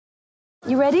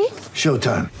You ready?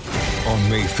 Showtime. On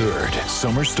May 3rd,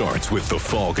 summer starts with The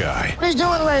Fall Guy. Let's do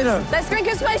it later. Let's drink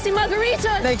a spicy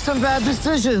margarita. Make some bad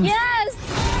decisions. Yes.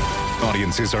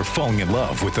 Audiences are falling in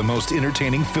love with the most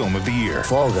entertaining film of the year.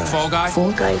 Fall Guy. Fall Guy?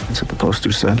 Fall guy. That's what the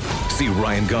poster said. See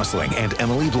Ryan Gosling and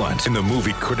Emily Blunt in the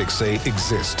movie critics say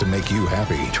exists to make you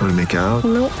happy. Trying to make it out?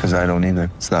 Nope. Because I don't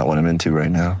either. It's not what I'm into right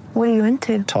now. What are you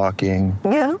into? Talking.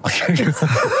 Yeah.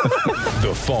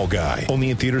 The Fall Guy.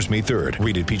 Only in theaters May 3rd.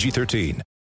 Rated PG-13.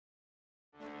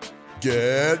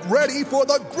 Get ready for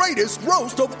the greatest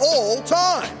roast of all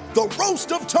time. The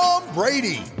Roast of Tom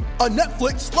Brady. A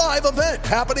Netflix live event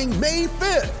happening May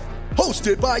 5th.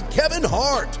 Hosted by Kevin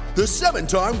Hart. The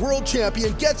 7-time world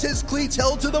champion gets his cleats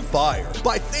held to the fire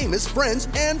by famous friends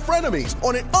and frenemies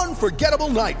on an unforgettable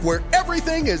night where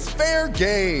everything is fair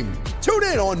game. Tune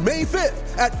in on May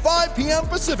 5th at 5 p.m.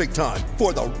 Pacific time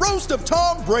for the Roast of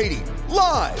Tom Brady.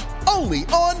 Live only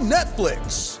on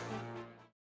Netflix.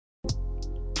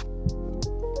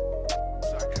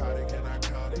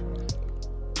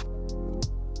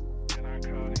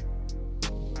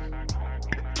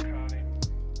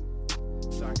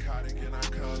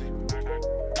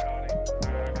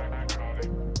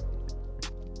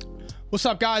 What's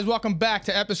up, guys? Welcome back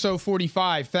to episode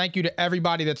 45. Thank you to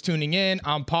everybody that's tuning in.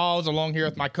 I'm Pauls, along here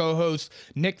with my co-hosts,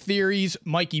 Nick Theories,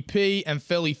 Mikey P, and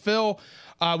Philly Phil.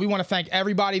 We want to thank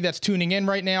everybody that's tuning in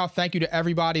right now. Thank you to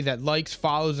everybody that likes,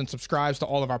 follows, and subscribes to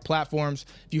all of our platforms.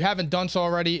 If you haven't done so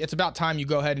already, it's about time you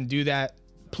go ahead and do that.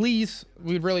 Please,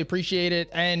 we'd really appreciate it.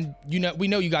 And we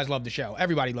know you guys love the show.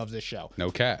 Everybody loves this show.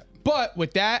 No cap. But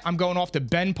with that, I'm going off to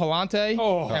Ben Palante,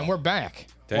 and we're back.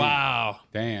 Damn. Wow.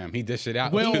 Damn, he dished it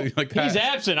out. Will, like that. He's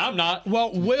absent. I'm not.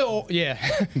 Well, Will, yeah.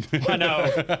 I know.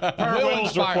 Per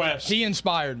Will's request. He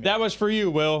inspired me. That was for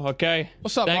you, Will, okay?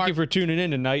 What's up, Thank Mark? you for tuning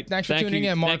in tonight. Thanks for tuning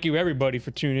in, Mark. Thank you, everybody,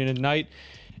 for tuning in tonight.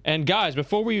 And, guys,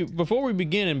 before we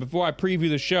begin and before I preview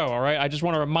the show, all right, I just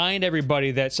want to remind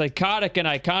everybody that Psychotic and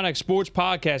Iconic Sports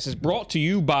Podcast is brought to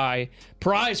you by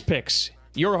Prize Picks,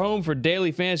 your home for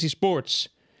daily fantasy sports.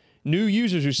 New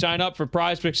users who sign up for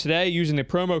Prize Picks today using the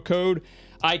promo code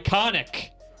ICONIC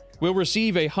will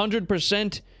receive a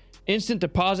 100% instant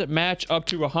deposit match up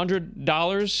to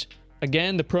 $100.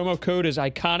 Again, the promo code is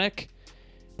ICONIC.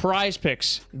 Prize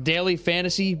Picks, daily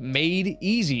fantasy made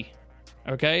easy.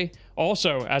 Okay?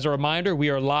 Also, as a reminder, we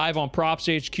are live on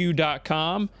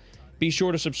propshq.com. Be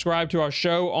sure to subscribe to our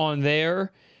show on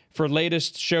there for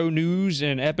latest show news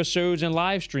and episodes and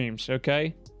live streams.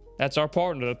 Okay? That's our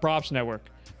partner, the Props Network.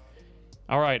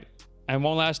 All right. And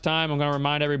one last time, I'm going to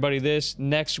remind everybody this.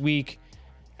 Next week,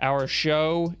 our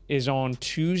show is on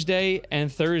Tuesday and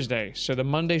Thursday. So the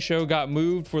Monday show got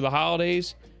moved for the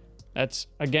holidays. That's,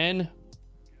 again,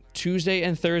 Tuesday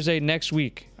and Thursday next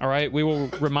week. All right? We will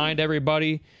remind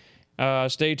everybody.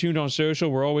 Stay tuned on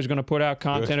social. We're always going to put out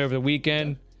content over the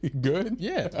weekend. Good?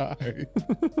 Yeah. All right.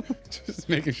 Just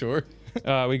making sure.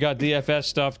 We got DFS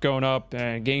stuff going up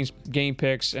and game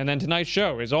picks. And then tonight's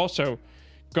show is also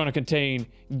going to contain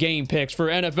game picks for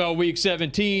NFL Week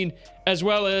 17, as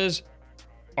well as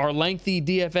our lengthy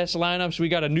DFS lineups. We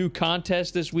got a new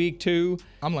contest this week, too.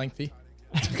 I'm lengthy.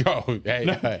 Go.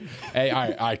 Hey,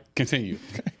 all right, continue.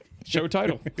 Show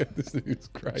title. This is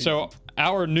crazy. So,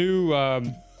 our new...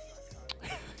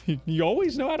 you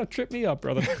always know how to trip me up,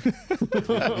 brother.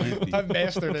 I've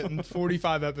mastered it in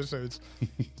 45 episodes.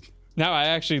 Now I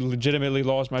actually legitimately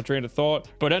lost my train of thought.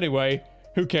 But anyway...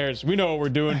 Who cares? We know what we're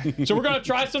doing. So we're going to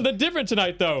try something different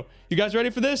tonight, though. You guys ready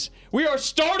for this? We are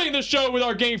starting the show with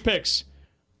our game picks.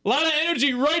 A lot of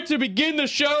energy right to begin the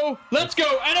show. Let's go.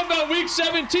 NFL Week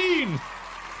 17.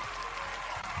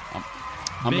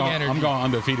 I'm going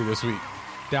undefeated this week.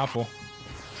 Doubtful.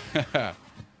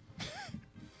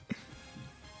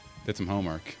 Did some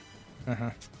homework.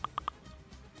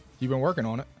 You've been working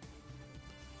on it.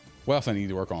 What else I need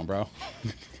to work on, bro?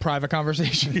 Private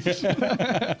conversation.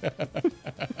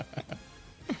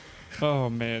 Oh,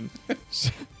 man.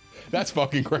 That's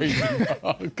fucking crazy,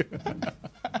 dog.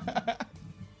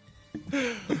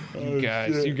 You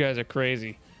guys are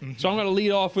crazy. So I'm going to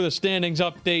lead off with a standings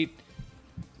update.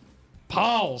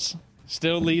 Pauls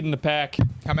still leading the pack.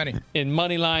 How many? In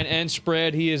moneyline and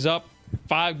spread, he is up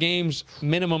 5 games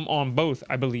minimum on both,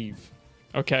 I believe.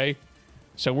 Okay?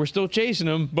 So we're still chasing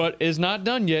him, but it's not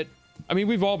done yet. I mean,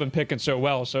 we've all been picking so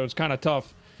well, so it's kind of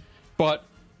tough. But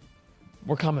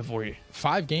we're coming for you.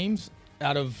 5 games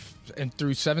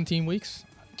through 17 weeks?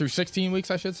 Through 16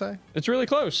 weeks, I should say. It's really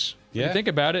close. Yeah. If you think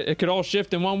about it, it could all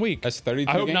shift in 1 week. That's 32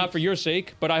 I hope games. not for your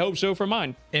sake, but I hope so for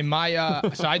mine. In my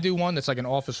so I do one that's like an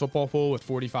office football pool with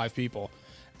 45 people,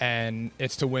 and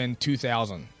it's to win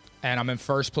 $2,000, and I'm in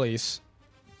first place.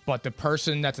 but the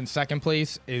person that's in second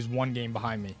place is 1 game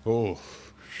behind me. Oh,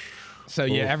 So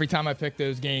yeah, every time I pick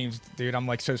those games, dude, I'm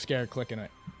like so scared clicking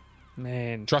it.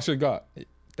 Man, trust your gut.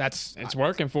 it's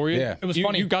working for you. Yeah. It was you,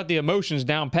 funny. You got the emotions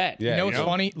down pat. Yeah. You know what's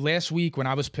funny? Last week when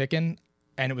I was picking,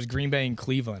 and it was Green Bay and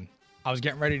Cleveland, I was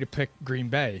getting ready to pick Green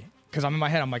Bay because I'm in my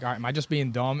head. I'm like, all right, am I just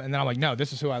being dumb? And then I'm like, no,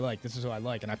 this is who I like. This is who I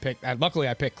like. And I picked. Luckily,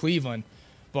 I picked Cleveland,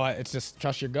 but it's just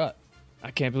trust your gut. I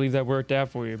can't believe that worked out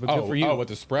for you. But good for you. Oh, with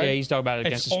the spread? Yeah, he's talking about it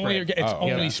against the spread. It's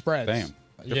only okay. spreads. Damn.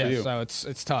 Good yeah, for you. so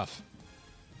it's tough.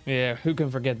 Yeah, who can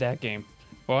forget that game?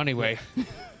 Well, anyway,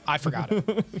 I forgot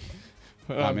it.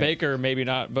 Baker maybe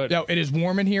not, but Yo, it is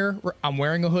warm in here. I'm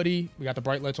wearing a hoodie. We got the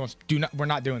bright lights on. We're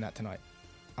not doing that tonight.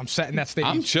 I'm setting that stage.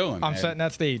 I'm chilling, I'm man. setting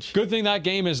that stage. good thing that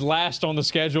game is last on the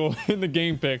schedule in the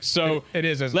game picks. So It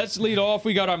is, isn't it? Let's lead off.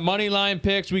 We got our money line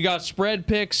picks. We got spread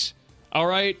picks. All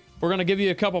right, we're gonna give you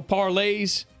a couple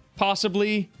parlays,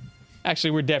 possibly.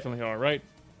 Actually, we definitely are, right?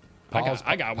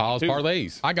 I got one Paul's too.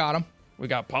 parlays. I got him. We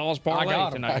got Paul's parlay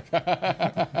got 'em.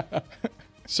 tonight.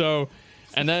 So,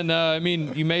 and then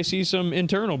you may see some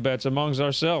internal bets amongst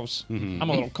ourselves. I'm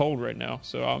a little cold right now,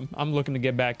 so I'm looking to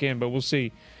get back in, but we'll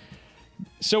see.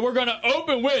 So we're gonna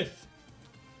open with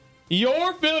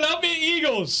your Philadelphia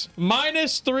Eagles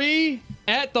 -3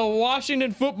 at the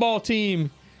Washington Football Team.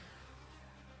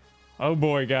 Oh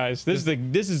boy, guys, this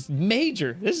is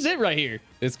major. This is it right here.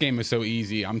 This game is so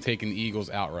easy. I'm taking the Eagles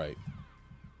outright.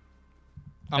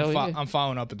 Hell yeah. I'm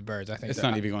following up with the Birds. I think It's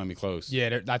not even going to be close.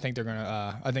 Yeah, I think they're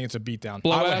gonna. I think it's a beatdown.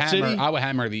 I would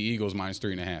hammer the Eagles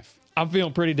 -3.5. I'm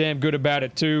feeling pretty damn good about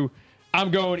it too. I'm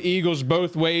going Eagles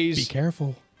both ways. Be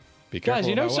careful. Be careful. Guys,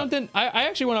 you know about what? something? I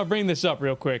actually want to bring this up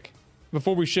real quick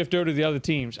before we shift over to the other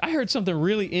teams. I heard something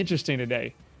really interesting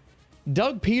today.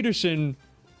 Doug Peterson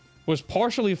was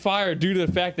partially fired due to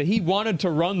the fact that he wanted to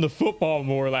run the football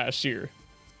more last year.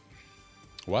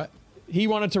 What? He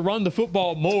wanted to run the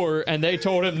football more, and they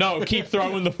told him, no, keep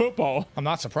throwing the football. I'm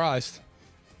not surprised.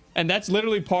 And that's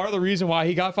literally part of the reason why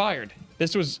he got fired.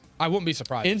 This was I wouldn't be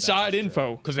surprised. inside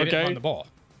info. Because they didn't run the ball.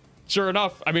 Sure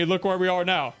enough, I mean, look where we are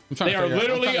now. trying They to are figure out- I'm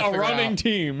literally trying to a figure running out-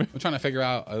 team. I'm trying to figure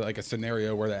out like a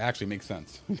scenario where that actually makes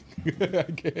sense.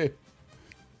 It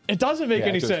doesn't make Yeah,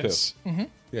 any it does sense.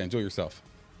 Yeah, enjoy yourself.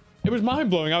 It was mind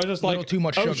blowing. I was just A little like, too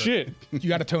much oh sugar. shit. You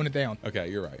got to tone it down. Okay,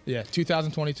 you're right. Yeah,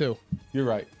 2022. You're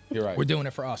right. You're right. We're doing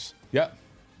it for us. Yep.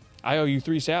 I owe you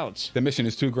 3 salads. The mission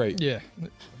is too great. Yeah,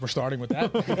 we're starting with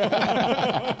that.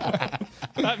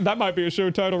 That might be a show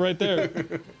title right there.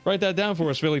 Write that down for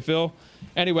us, Philly Phil.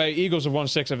 Anyway, Eagles have won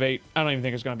 6 of 8. I don't even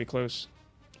think it's going to be close.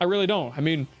 I really don't. I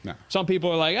mean, No. some people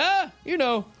are like,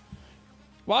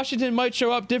 Washington might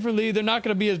show up differently. They're not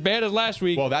going to be as bad as last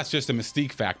week. Well, that's just a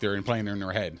mystique factor in playing in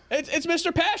their head. It's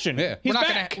Mr. Passion. Yeah. He's we're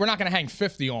back. not gonna hang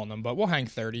 50 on them, but we'll hang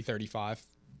 30, 35.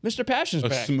 Mr. Passion's A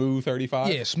back. smooth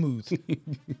 35. Yeah, smooth.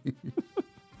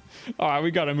 All right,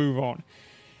 we got to move on.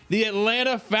 The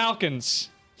Atlanta Falcons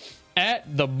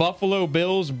at the Buffalo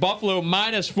Bills. Buffalo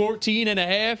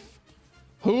 -14.5.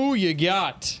 Who you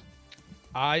got?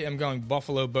 I am going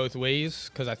Buffalo both ways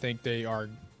because I think they are,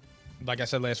 like I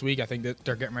said last week, I think that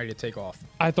they're getting ready to take off.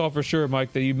 I thought for sure,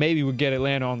 Mike, that you maybe would get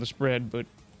Atlanta on the spread, but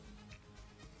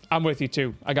I'm with you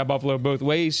too. I got Buffalo both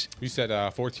ways. You said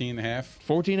 14.5.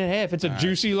 14.5. It's a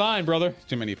juicy line, brother.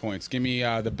 Too many points. Give me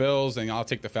the Bills, and I'll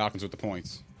take the Falcons with the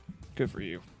points. Good for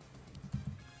you.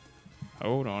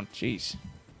 Hold on. Jeez.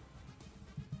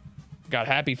 Got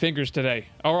happy fingers today.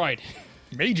 All right.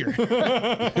 Major.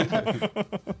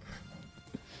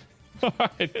 All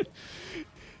right.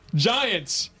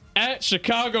 Giants at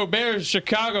Chicago Bears.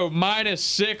 Chicago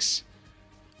 -6.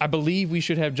 I believe we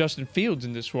should have Justin Fields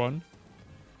in this one.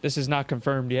 This is not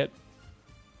confirmed yet.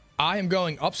 I am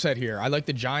going upset here. I like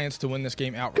the Giants to win this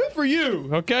game outright. Good for you.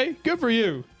 Okay. Good for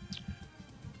you.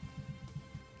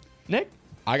 Nick?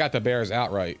 I got the Bears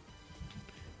outright.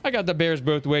 I got the Bears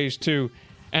both ways too.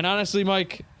 And honestly,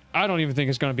 Mike, I don't even think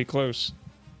it's going to be close.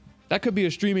 That could be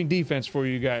a streaming defense for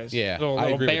you guys. Yeah, Little I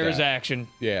agree with Bears that. action.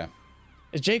 Yeah.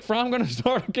 Is Jake Fromm going to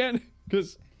start again?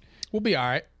 Because We'll be all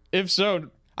right. if so,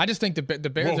 I just think the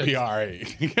Bears We'll are, be all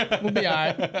right. we'll be all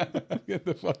right. Get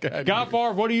the fuck out of God here.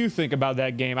 Favre, what do you think about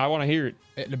that game? I want to hear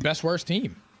it. The best worst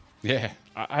team. Yeah.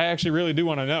 I actually really do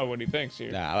want to know what he thinks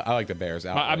here. Nah, I like the Bears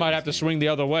outright. I might have to swing the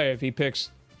other way if he picks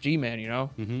G-Man, you know?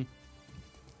 Mm-hmm.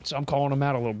 So I'm calling him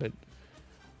out a little bit.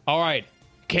 All right.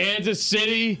 Kansas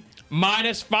City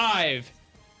 -5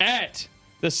 at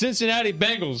the Cincinnati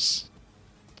Bengals.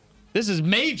 This is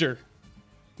major.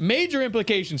 Major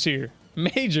implications here.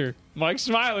 Major. Mike's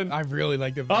smiling. I really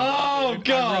like the Bengals. Oh, I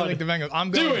God. really like the Bengals.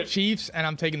 I'm Do going it. Chiefs, and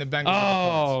I'm taking the Bengals with the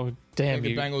Oh, points. damn Take the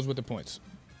you. Bengals with the points.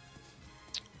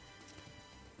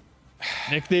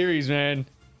 Nick Theories, man.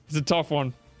 It's a tough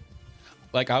one.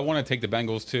 Like, I want to take the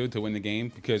Bengals too to win the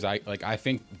game because I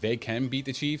think they can beat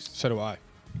the Chiefs. So do I.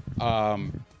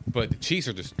 But the Chiefs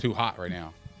are just too hot right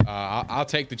now. I'll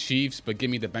take the Chiefs, but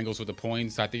give me the Bengals with the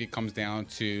points. I think it comes down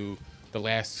to the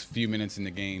last few minutes in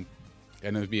the game,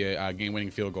 and it'll be a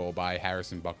game-winning field goal by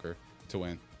Harrison Butker to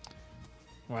win.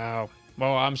 Wow.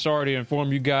 Well, I'm sorry to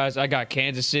inform you guys. I got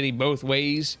Kansas City both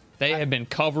ways. They have been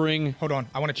covering. Hold on.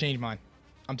 I want to change mine.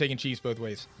 I'm taking Chiefs both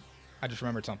ways. I just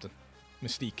remembered something.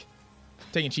 Mystique.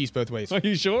 Taking Chiefs both ways. Are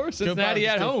you sure? Cincinnati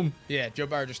at home. Yeah, Joe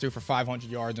Burrow just threw for 500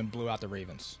 yards and blew out the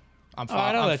Ravens. I'm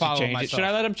I'll let you change myself. it. Should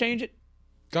I let him change it?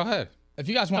 Go ahead. If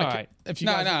you guys want All to, right. if you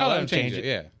No, guys, let him change it.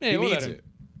 Yeah, Yeah, he we'll needs let him. it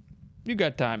You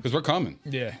got time. because we're coming.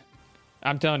 yeah.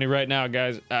 I'm telling you right now,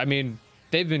 guys. I mean,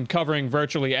 they've been covering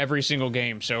virtually every single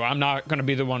game, so I'm not going to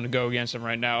be the one to go against them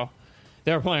right now.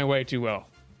 They're playing way too well.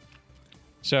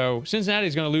 So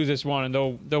Cincinnati's going to lose this one, and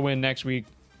they'll win next week,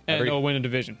 and they'll win a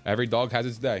division. Every dog has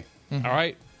its day. All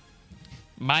right.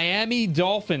 Miami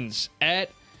Dolphins at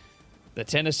the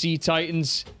Tennessee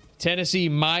Titans. Tennessee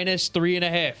minus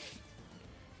 3.5.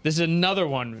 This is another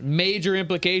one. Major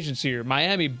implications here.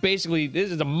 Miami, basically,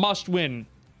 this is a must win.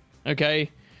 Okay?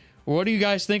 What are you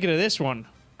guys thinking of this one?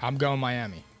 I'm going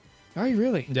Miami. Are you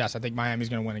really? Yes, I think Miami's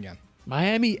going to win again.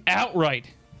 Miami outright.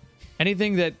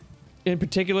 Anything that in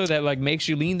particular that like makes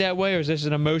you lean that way, or is this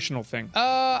an emotional thing?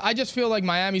 I just feel like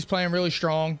Miami's playing really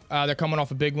strong. They're coming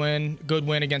off a big win, good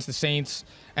win against the Saints,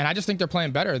 and I just think they're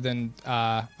playing better than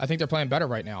I think they're playing better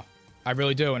right now. I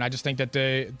really do, and I just think that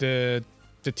the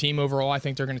team overall, I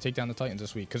think they're going to take down the Titans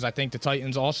this week because I think the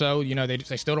Titans also, they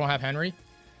still don't have Henry,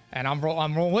 and I'm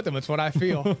rolling with them. It's what I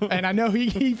feel, and I know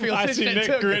he feels. I this see shit Nick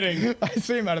too. grinning. I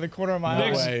see him out of the corner of my eye.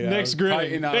 Nick's grinning.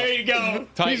 Tighten up. There you go.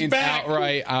 Titans He's back.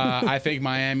 outright. I think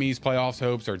Miami's playoffs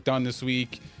hopes are done this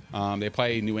week. They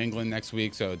play New England next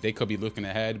week, so they could be looking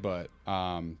ahead. But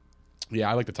yeah,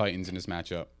 I like the Titans in this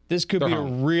matchup. This could They're be a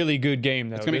home. really good game,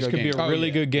 though. It's gonna be a This good could be game. a Oh, really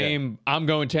yeah. good game. I'm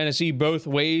going Tennessee both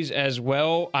ways as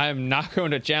well. I'm not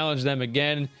going to challenge them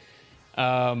again.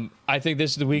 I think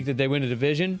this is the week that they win the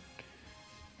division.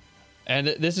 And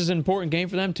this is an important game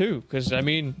for them, too. Because, I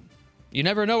mean, you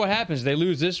never know what happens. They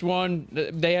lose this one.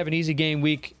 They have an easy game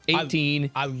week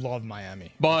 18. I love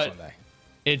Miami. But Sunday.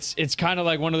 it's kind of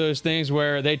like one of those things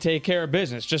where they take care of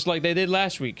business, just like they did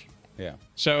last week. Yeah,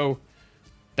 So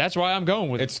that's why I'm going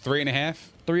with it's 3.5.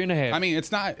 3.5. I mean,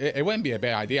 it's not. It wouldn't be a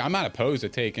bad idea. I'm not opposed to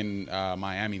taking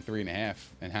Miami 3.5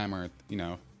 and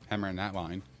hammering that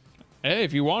line. Hey,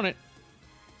 if you want it.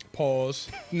 Pause.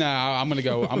 No, I'm gonna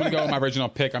go with my original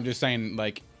pick. I'm just saying,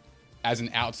 like, as an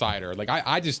outsider, like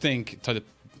I just think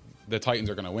the Titans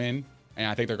are gonna win, and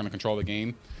I think they're gonna control the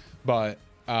game. But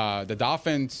the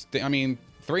Dolphins,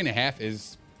 3.5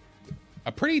 is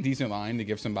a pretty decent line to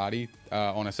give somebody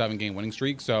on a 7-game winning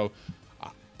streak. So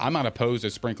I'm not opposed to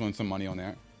sprinkling some money on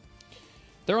that.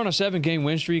 They're on a 7-game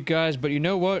win streak, guys, but you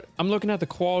know what? I'm looking at the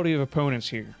quality of opponents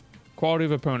here. Quality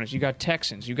of opponents. You got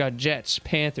Texans, you got Jets,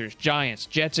 Panthers, Giants,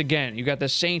 Jets again. You got the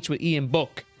Saints with Ian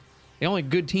Book. The only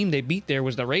good team they beat there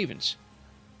was the Ravens.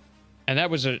 And that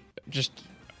was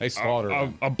They slaughtered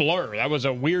them. a blur. That was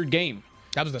a weird game.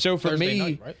 That was the So for Thursday me,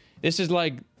 night, right? this is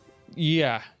like,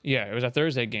 yeah, it was a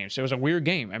Thursday game. So it was a weird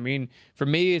game. I mean, for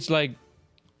me, it's like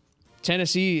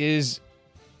Tennessee is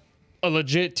a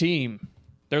legit team.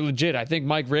 They're legit. I think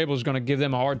Mike Vrabel is going to give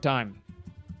them a hard time.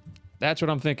 That's what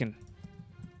I'm thinking.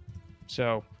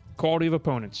 So, quality of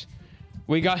opponents.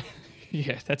 We got,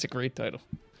 yeah, that's a great title.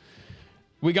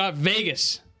 We got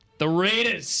Vegas, the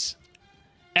Raiders,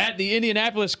 at the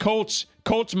Indianapolis Colts.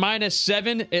 Colts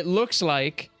 -7. It looks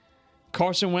like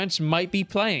Carson Wentz might be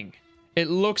playing. It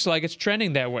looks like it's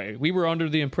trending that way. We were under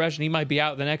the impression he might be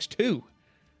out the next 2.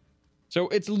 So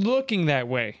it's looking that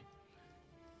way.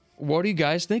 What are you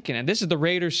guys thinking? And this is the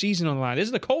Raiders season on the line. This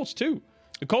is the Colts, too.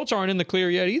 The Colts aren't in the clear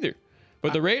yet either.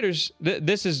 But the Raiders,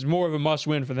 this is more of a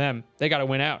must-win for them. They got to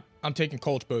win out. I'm taking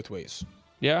Colts both ways.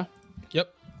 Yeah?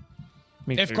 Yep.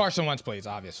 Me If too. Carson Wentz plays,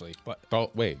 obviously. But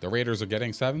Oh, wait, the Raiders are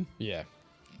getting 7? yeah.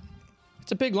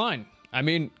 It's a big line. I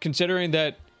mean, considering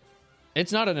that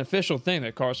it's not an official thing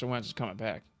that Carson Wentz is coming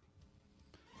back.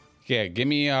 Yeah, give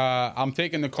me. I'm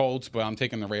taking the Colts, but I'm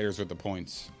taking the Raiders with the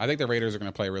points. I think the Raiders are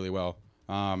going to play really well.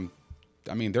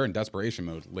 They're in desperation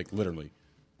mode, like literally.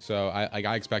 So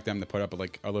I expect them to put up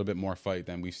like a little bit more fight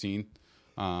than we've seen.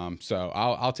 So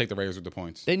I'll take the Raiders with the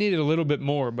points. They needed a little bit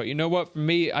more, but you know what? For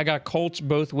me, I got Colts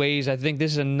both ways. I think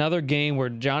this is another game where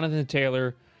Jonathan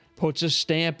Taylor puts a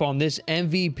stamp on this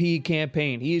MVP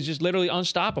campaign. He is just literally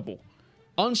unstoppable.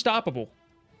 Unstoppable.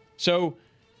 So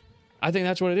I think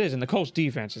that's what it is. And the Colts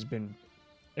defense has been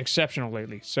exceptional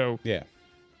lately. So Yeah.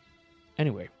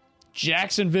 anyway,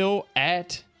 Jacksonville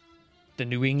at the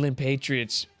New England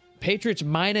Patriots. Patriots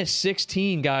minus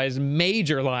 16, guys.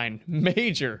 Major line.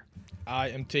 Major. I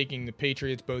am taking the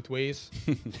Patriots both ways,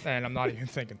 and I'm not even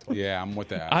thinking twice. Yeah, I'm with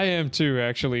that. I am too,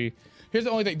 actually. Here's the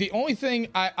only thing. The only thing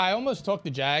I almost took the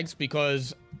Jags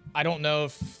because I don't know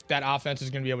if that offense is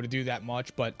going to be able to do that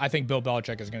much, but I think Bill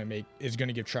Belichick is going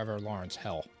to give Trevor Lawrence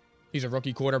hell. He's a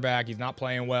rookie quarterback. He's not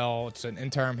playing well. It's an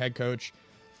interim head coach.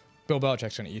 Bill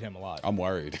Belichick's going to eat him alive. I'm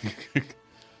worried.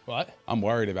 What? I'm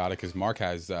worried about it because Mark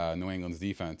has New England's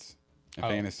defense in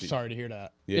fantasy. Sorry to hear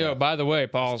that. Yeah. Yo, by the way,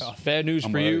 Paul, bad news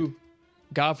I'm for worried. you.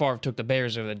 Godfather took the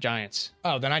Bears over the Giants.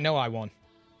 Oh, then I know I won.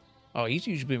 Oh, he's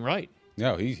usually been right.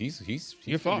 No, he's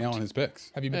You're fucked. nailing his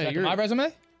picks. Have you been Hey, checking you're- my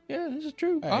resume? Yeah, this is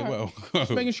true. Hey, right. whoa.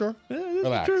 Just making sure. Yeah, this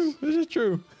Relax. is true. This is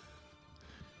true.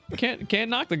 Can't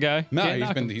knock the guy. No, Can't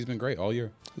knock him. he's been great all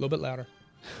year. A little bit louder.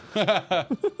 A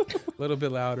little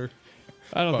bit louder.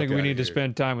 I don't Fuck think we outta need to here.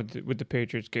 spend time with the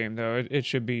Patriots game though. It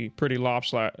should be pretty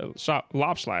lopsided.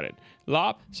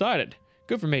 Lopsided.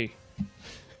 Good for me.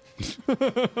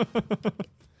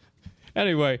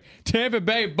 Anyway, Tampa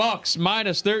Bay Bucks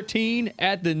minus 13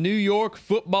 at the New York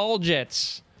Football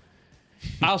Jets.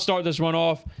 I'll start this one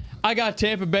off. I got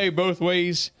Tampa Bay both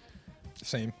ways.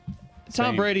 Same. Tom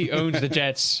Same. Brady owns the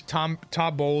Jets.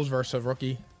 Todd Bowles versus a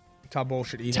rookie. Todd Bowles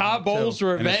should eat him Todd up, Bowles too.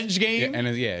 revenge game. And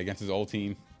against his old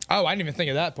team. Oh, I didn't even think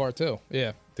of that part too.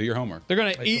 Yeah. Do your homework. They're gonna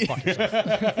Like, eat. go fuck yourself.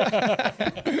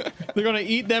 They're gonna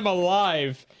eat them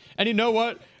alive. And you know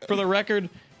what? For the record,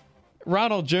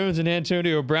 Ronald Jones and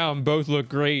Antonio Brown both look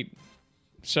great.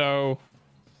 So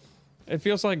it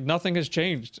feels like nothing has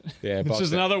changed. Yeah, This Bucks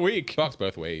is another week. Bucks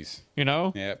both ways. You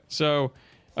know? Yep. So,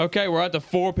 okay, we're at the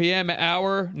 4 p.m.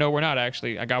 hour. No, we're not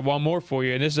actually. I got one more for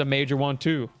you, and this is a major one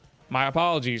too. My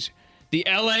apologies. The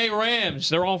LA Rams,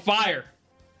 they're on fire.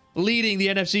 Leading the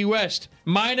NFC West.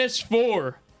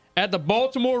 -4 at the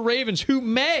Baltimore Ravens, who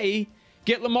may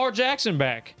get Lamar Jackson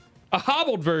back. A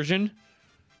hobbled version,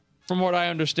 from what I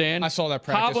understand. I saw that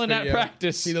practice Hobbling video. at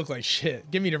practice. He looked like shit.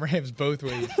 Give me the Rams both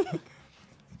ways.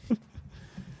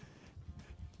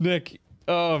 Nick,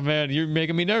 oh man, you're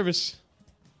making me nervous.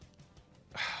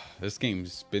 This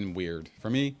game's been weird for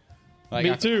me. Like,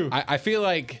 Me too. I feel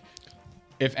like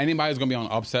if anybody's gonna be on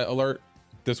upset alert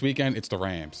this weekend, it's the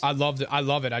Rams. I loved it. I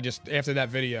love it. I just after that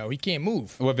video, he can't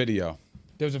move. What video?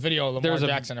 There was a video of Lamar There's a-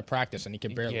 Jackson at practice, and he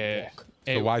can barely Yeah. walk.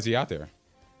 So why is he out there?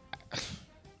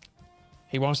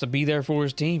 He wants to be there for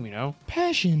his team, you know?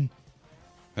 Passion.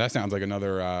 That sounds like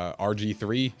another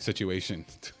RG3 situation.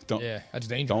 Don't Yeah, that's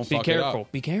dangerous. don't Be fuck it careful.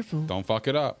 up. Be careful. Don't fuck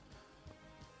it up.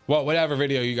 Well, whatever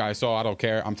video you guys saw, I don't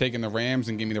care. I'm taking the Rams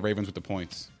and give me the Ravens with the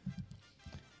points.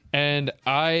 And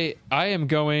I am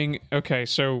going, okay,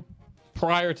 so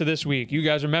prior to this week, you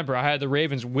guys remember I had the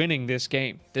Ravens winning this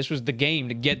game. This was the game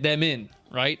to get them in,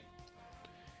 right?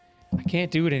 I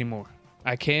can't do it anymore.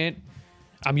 I can't.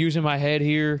 I'm using my head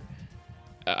here.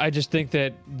 I just think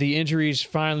that the injuries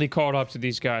finally caught up to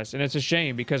these guys. And it's a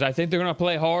shame because I think they're going to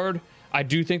play hard. I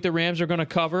do think the Rams are going to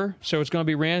cover. So it's going to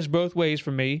be Rams both ways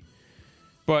for me.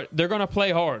 But they're going to play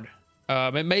hard.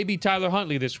 It may be Tyler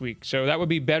Huntley this week. So that would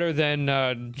be better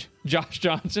than Josh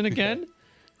Johnson again,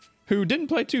 who didn't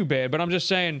play too bad. But I'm just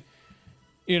saying,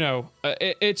 you know,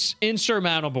 it's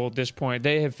insurmountable at this point.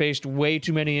 They have faced way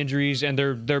too many injuries, and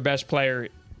their best player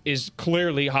is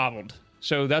clearly hobbled.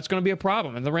 So that's going to be a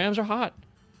problem. And the Rams are hot.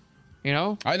 You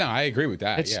know? I know. I agree with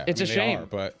that. It's- yeah, it's a they shame. are,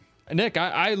 but Nick,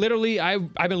 I've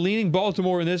been leaning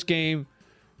Baltimore in this game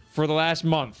for the last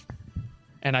month,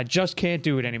 and I just can't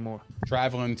do it anymore.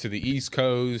 traveling to the East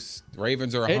Coast,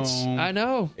 Ravens are home. I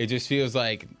know. It just feels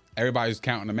like everybody's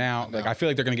counting them out. Like I feel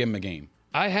like they're gonna give them a game.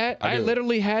 I do.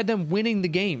 literally had them winning the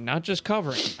game, not just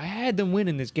covering. I had them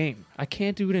winning this game. I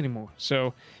can't do it anymore.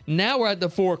 So now we're at the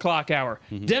 4 o'clock hour.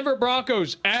 Denver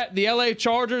Broncos at the LA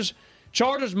Chargers.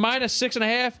 Chargers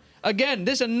 -6.5. Again,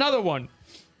 this is another one.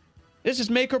 This is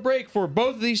make or break for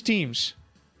both of these teams.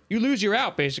 You lose, you're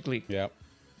out, basically. Yep.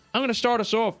 I'm going to start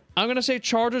us off. I'm going to say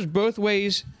Chargers both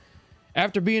ways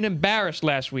after being embarrassed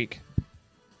last week.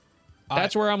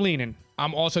 That's where I'm leaning.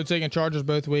 I'm also taking Chargers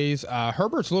both ways.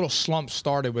 Herbert's little slump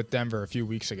started with Denver a few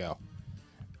weeks ago,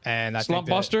 and I Slump think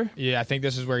that- buster? Yeah, I think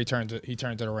this is where he turns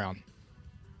it around.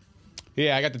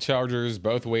 Yeah, I got the Chargers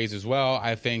both ways as well.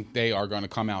 I think they are going to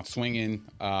come out swinging.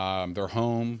 They're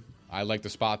home. I like the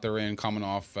spot they're in, coming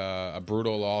off a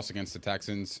brutal loss against the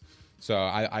Texans. So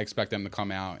I expect them to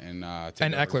come out and take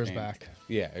And over this Eckler's game. back.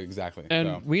 Yeah, exactly. And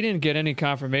So, we didn't get any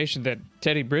confirmation that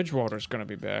Teddy Bridgewater's going to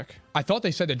be back. I thought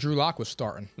they said that Drew Lock was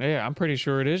starting. Yeah, I'm pretty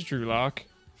sure it is Drew Lock.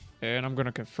 And I'm going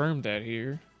to confirm that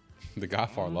here. the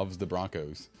Godfather loves the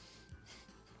Broncos.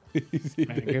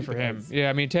 Man, good for him. Yeah,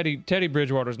 I mean, Teddy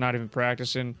Bridgewater's not even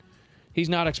practicing. He's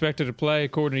not expected to play,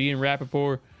 according to Ian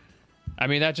Rappaport. I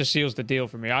mean, that just seals the deal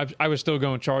for me. I was still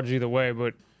going Chargers either way,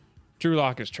 but Drew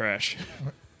Lock is trash.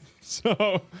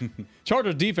 So,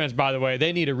 Chargers defense, by the way,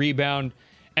 they need a rebound,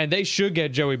 and they should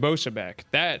get Joey Bosa back.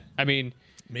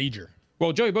 Major.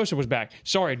 Well, Joey Bosa was back.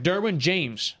 Sorry, Derwin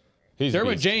James. He's a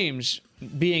Derwin beast. James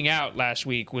being out last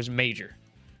week was major.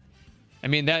 I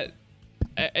mean,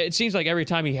 it seems like every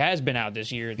time he has been out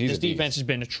this year, He's his a beast. defense has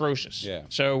been atrocious. Yeah.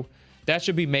 So that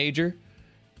should be major.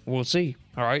 We'll see.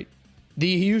 All right.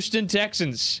 The Houston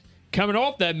Texans coming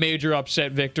off that major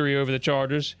upset victory over the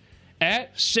Chargers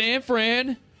at San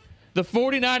Fran. The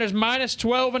 49ers minus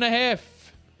 12.5.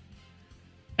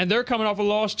 And they're coming off a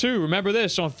loss too. Remember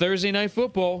this, on Thursday Night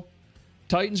Football,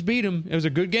 Titans beat them. It was a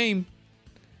good game.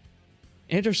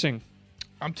 Interesting.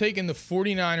 I'm taking the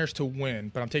 49ers to win,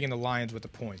 but I'm taking the Lions with the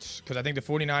points because I think the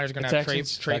 49ers are going to have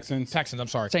Texans. I'm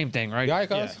sorry. Same thing, right? Yeah,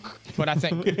 Yeah. But I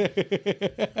think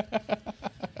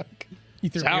you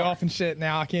threw me off and shit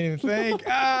now. I can't even think.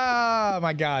 Oh,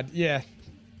 my God. Yeah.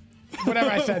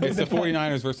 Whatever I said. It's the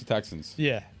 49ers versus the Texans.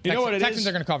 Yeah. You know what it is? Texans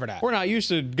are going to cover that. We're not used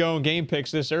to going game picks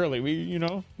this early. We,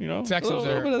 Texans a little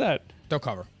are- bit of that. They'll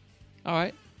cover. All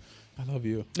right. I love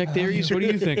you. Nick Theories, what are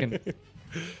you thinking?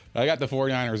 I got the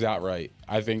 49ers outright.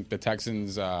 I think the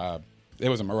Texans, it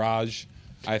was a mirage.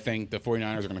 I think the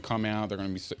 49ers are going to come out. They're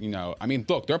going to be, I mean,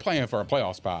 look, they're playing for a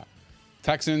playoff spot.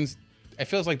 Texans, it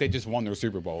feels like they just won their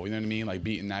Super Bowl. You know what I mean? Like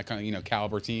beating that kind of,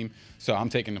 caliber team. So I'm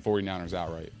taking the 49ers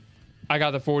outright. I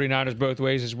got the 49ers both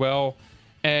ways as well.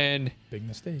 And Big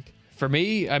mistake. for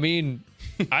me, I mean,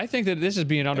 I think that this is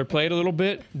being underplayed a little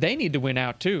bit. They need to win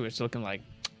out too, it's looking like.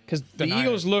 Because the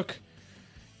Niners.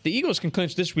 Eagles can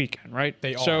clinch this weekend, right?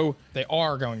 They are. So They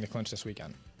are going to clinch this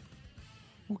weekend.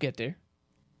 we'll get there.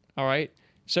 All right.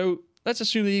 So let's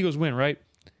assume the Eagles win, right?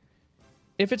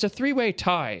 If it's a three-way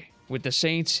tie with the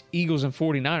Saints, Eagles, and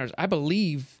 49ers, I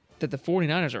believe that the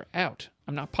 49ers are out.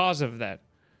 I'm not positive of that.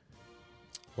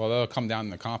 Well, they'll come down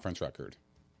in the conference record.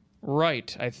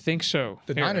 Right. I think so.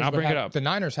 The Here, Niners I'll would bring have, it up. The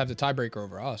Niners have the tiebreaker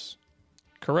over us.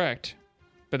 Correct.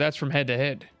 But that's from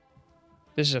head-to-head.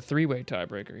 This is a three-way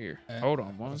tiebreaker here. Hold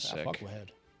on one sec. Fuck with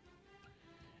head.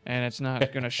 And it's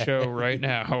not going to show right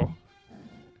now.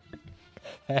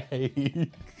 Hey.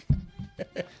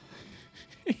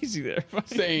 Easy there.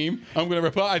 Same. I'm going to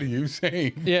reply to you.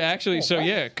 Same. Yeah, actually, so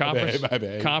yeah, conference My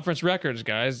bad. conference records,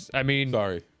 guys. I mean,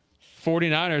 Sorry.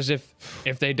 49ers,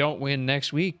 if they don't win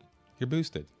next week, You're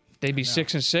boosted. they'd be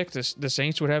 6-6. The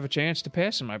Saints would have a chance to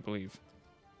pass them, I believe.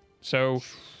 So,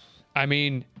 I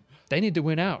mean, they need to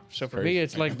win out. So for me, crazy.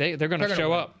 it's like they're going to They're gonna show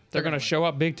win. up. They're They're going gonna to win. show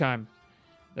up big time.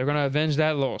 They're going to avenge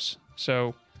that loss.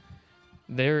 So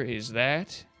there is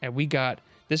that, and we got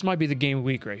this might be the game of the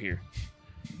week right here.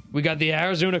 We got the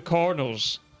Arizona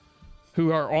Cardinals,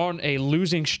 who are on a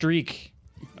losing streak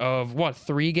of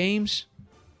 3 games.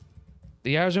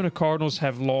 The Arizona Cardinals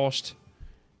have lost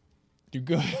Do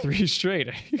good. 3 straight.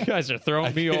 You guys are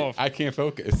throwing me off. I can't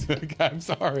focus. I'm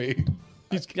sorry.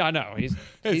 I know he's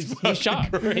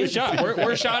shot. He's shot.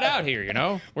 We're shot out here.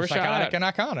 We're shot Psychotic out. and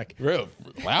iconic. Real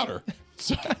louder.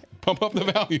 Pump up the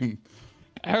volume.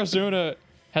 Arizona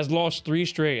has lost 3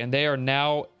 straight, and they are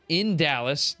now in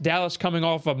Dallas. Dallas coming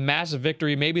off a massive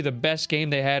victory, maybe the best game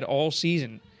they had all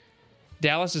season.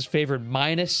 Dallas is favored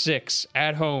 -6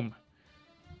 at home.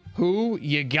 Who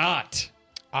you got?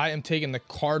 I am taking the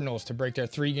Cardinals to break their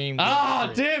 3-game. Ah,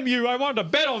 streak. damn you! I wanted to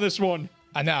bet on this one.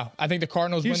 I know. I think the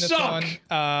Cardinals You win this suck.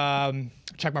 one.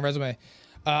 Check my resume.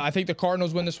 I think the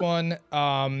Cardinals win this one.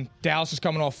 Dallas is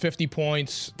coming off 50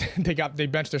 points. They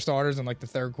benched their starters in like the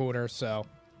third quarter, so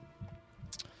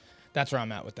that's where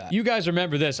I'm at with that. You guys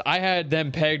remember this? I had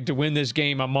them pegged to win this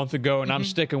game a month ago, and I'm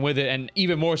sticking with it, and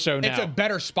even more so now. It's a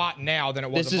better spot now than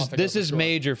it was. This is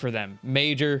major for them.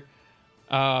 Major.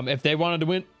 If they wanted to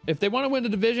win, the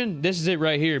division, this is it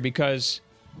right here because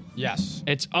Yes.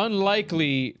 it's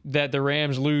unlikely that the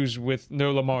Rams lose with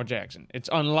no Lamar Jackson. It's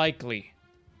unlikely.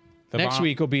 Next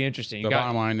week will be interesting. The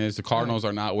bottom line is the Cardinals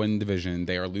are not winning division.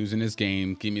 They are losing this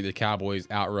game. Give me the Cowboys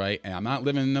outright, and I'm not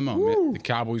living in the moment. Woo. The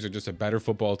Cowboys are just a better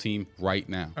football team right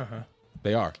now.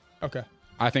 They are. Okay.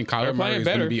 I think They're Kyler Murray playing is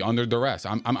going better. to be under duress.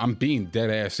 I'm being dead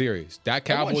ass serious. That won't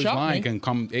Cowboys shock line me. can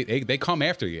come. They come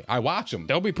after you. I watch them.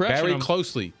 They'll be pressuring very them.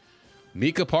 closely.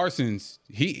 Micah Parsons,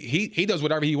 he does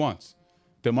whatever he wants.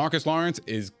 DeMarcus Lawrence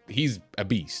he's a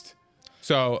beast.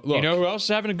 So look, You know who else is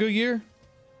having a good year?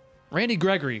 Randy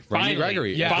Gregory. Finally,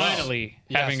 Gregory, yes. finally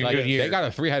having a like, good year. they got a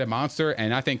 3-headed monster,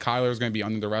 and I think Kyler is going to be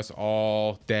under duress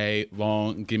all day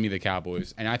long. Give me the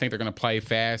Cowboys, and I think they're going to play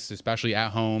fast, especially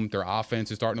at home. Their offense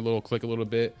is starting to click a little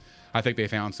bit. I think they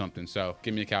found something. So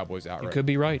give me the Cowboys outright. You could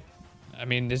be right. I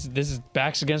mean, this is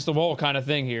backs against the wall kind of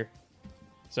thing here.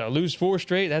 So lose 4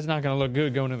 straight, that's not going to look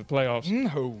good going into the playoffs.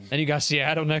 No. Then you got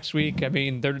Seattle next week. I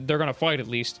mean, they're going to fight at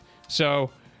least.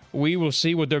 So we will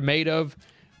see what they're made of.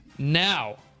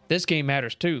 Now, this game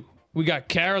matters too. We got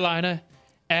Carolina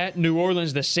at New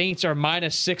Orleans. The Saints are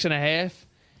 -6.5,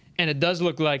 and it does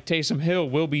look like Taysom Hill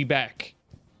will be back.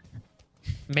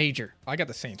 Major. I got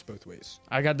the Saints both ways.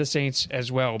 I got the Saints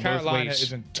as well. Carolina both ways.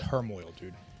 is in turmoil,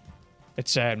 dude. It's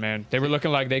sad, man. They were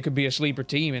looking like they could be a sleeper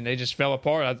team, and they just fell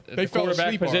apart. They The fell quarterback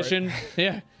asleep, all right. position,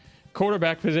 yeah,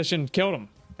 quarterback position killed them.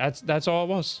 That's all it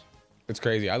was. It's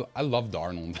crazy. I love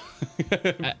Darnold.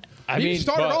 I He mean,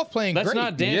 started but off playing let's great.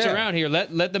 not dance Yeah. around here.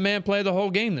 Let the man play the whole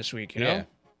game this week. You know, Yeah.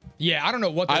 Yeah, I don't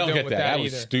know what they're I don't doing get with that. that That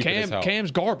was either. stupid as hell.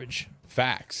 Cam's garbage.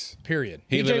 Facts. Period.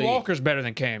 He PJ literally- Walker's better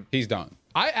than Cam. He's done.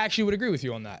 I actually would agree with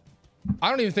you on that. I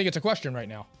don't even think it's a question right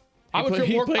now. I would play-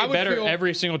 he played I would better feel-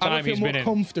 every single I time would feel he's more been in.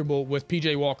 comfortable with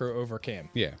PJ Walker over Cam.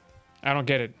 Yeah. I don't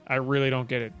get it. I really don't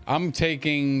get it. I'm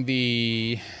taking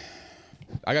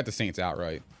I got the Saints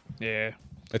outright. Yeah.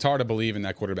 It's hard to believe in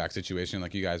that quarterback situation,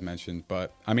 like you guys mentioned.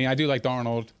 But I mean, I do like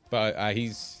Darnold, but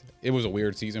it was a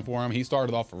weird season for him. He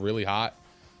started off really hot.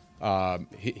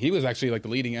 He was actually like the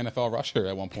leading NFL rusher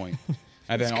at one point,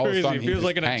 and then all of a Crazy. sudden It he feels just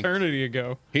like an tanked. eternity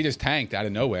ago. He just tanked out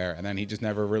of nowhere, and then he just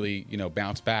never really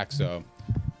bounced back. So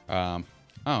I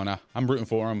don't know. I'm rooting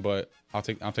for him, but I'll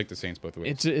take the Saints both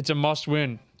ways. It's a must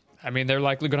win. I mean, they're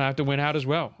likely going to have to win out as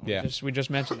well. Yeah. We just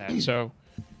mentioned that. So,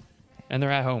 and they're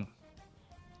at home.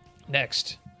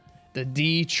 Next, the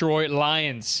Detroit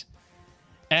Lions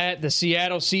at the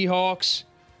Seattle Seahawks.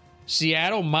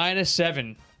 Seattle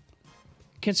 -7.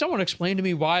 Can someone explain to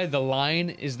me why the line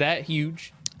is that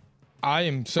huge? I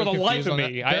am so For the life confused of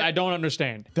on me, that. I don't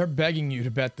understand. They're begging you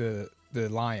to bet the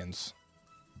Lions.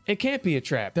 It can't be a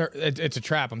trap. It's a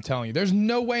trap. I'm telling you. There's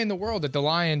no way in the world that the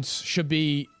Lions should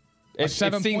be a It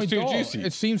 7 seems point too dog. juicy.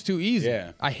 It seems too easy.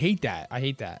 Yeah. I hate that.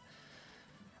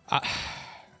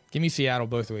 Give me Seattle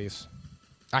both ways.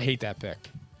 I hate that pick.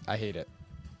 I hate it.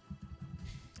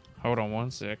 Hold on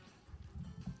one sec.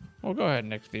 Well, go ahead,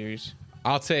 Nick Theories.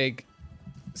 I'll take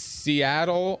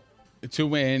Seattle to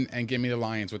win and give me the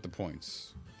Lions with the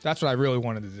points. That's what I really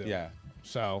wanted to do. Yeah.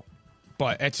 So,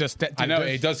 but it's just that. I know dude,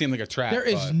 it does seem like a trap. There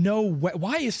is but no way.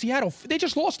 Why is Seattle? They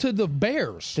just lost to the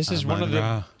Bears. This is one of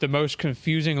the most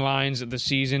confusing lines of the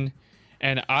season.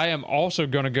 And I am also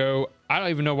going to go. I don't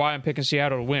even know why I'm picking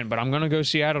Seattle to win, but I'm going to go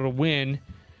Seattle to win.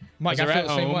 Mike, I They're feel at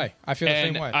the same home. way. I feel the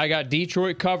And same way. I got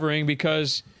Detroit covering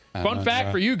because, fun fact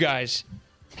for you guys.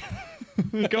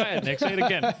 Go ahead, Nick. Say it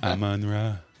again.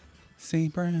 Amon-Ra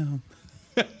St. Brown.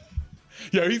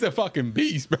 Yo, he's a fucking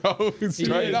beast, bro.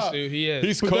 Straight is, up. dude, he is.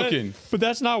 He's But cooking. but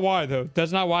that's not why, though.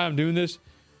 That's not why I'm doing this.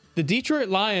 The Detroit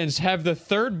Lions have the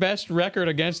 3rd best record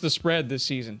against the spread this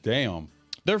season. Damn.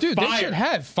 They're Dude, they fire. should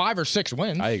have 5 or 6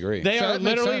 wins. I agree. They So are that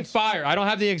makes literally sense. fire. I don't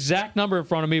have the exact number in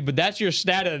front of me, but that's your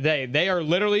stat of the day. They are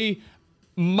literally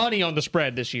money on the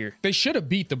spread this year. They should have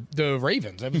beat the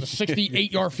Ravens. It was a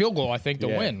 68-yard field goal, I think, to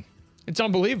Yeah. win. It's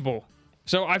unbelievable.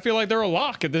 So I feel like they're a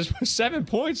lock at this 7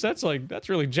 points. That's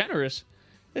really generous.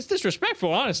 It's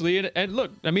disrespectful, honestly. And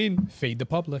look, I mean, Fade the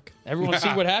public. everyone see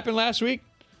what happened last week?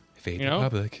 Fade You know?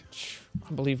 public.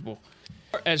 Unbelievable.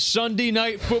 As Sunday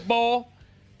night football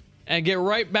and get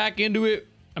right back into it.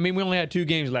 I mean, we only had 2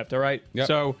 games left, all right? Yep.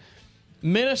 So,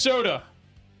 Minnesota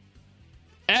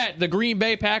at the Green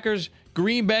Bay Packers.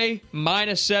 Green Bay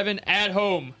 -7 at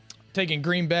home. Taking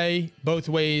Green Bay both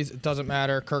ways. It doesn't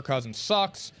matter. Kirk Cousins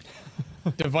sucks.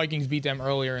 The Vikings beat them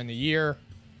earlier in the year,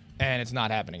 and it's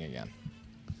not happening again.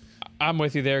 I'm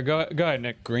with you there. Go ahead,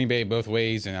 Nick. Green Bay both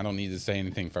ways, and I don't need to say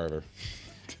anything further.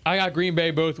 I got Green Bay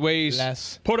both ways.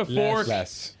 Less. Put a fork,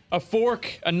 Less.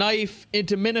 a knife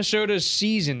into Minnesota's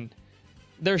season.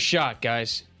 They're shot,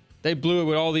 guys. They blew it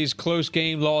with all these close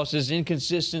game losses,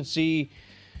 inconsistency.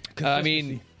 I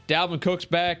mean, Dalvin Cook's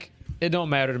back. It don't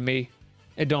matter to me.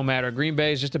 It don't matter. Green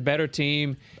Bay is just a better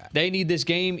team. They need this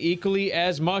game equally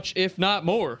as much, if not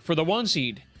more, for the 1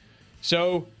 seed.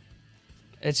 So,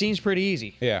 it seems pretty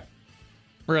easy. Yeah.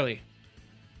 Really.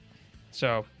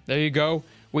 So, there you go.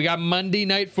 We got Monday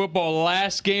Night Football,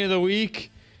 last game of the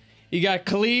week. You got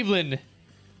Cleveland,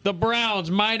 the Browns,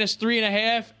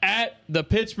 -3.5 at the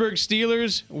Pittsburgh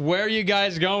Steelers. Where are you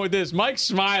guys going with this? Mike's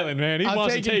smiling, man. He I'm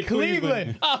wants to taking take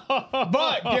Cleveland.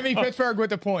 But give me Pittsburgh with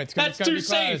the points. 'cause That's it's gonna too be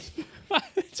close. safe.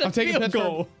 It's a I'm taking field Pittsburgh.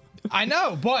 goal. I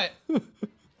know, but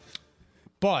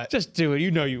Just do it.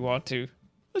 You know you want to.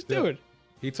 Let's do it.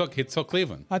 He took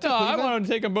Cleveland. I took No, I Cleveland. want him to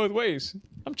take them both ways.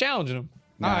 I'm challenging him.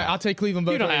 All right, I'll take Cleveland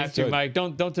both You don't ways. have to, Mike.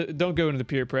 Don't go into the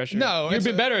peer pressure. No, you've it's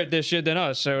been a- better at this shit than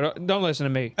us. So don't listen to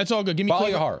me. That's all good. Give me Follow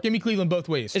Cleveland. your heart. Give me Cleveland both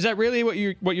ways. Is that really what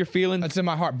you're feeling? That's in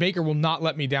my heart. Baker will not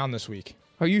let me down this week.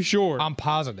 Are you sure? I'm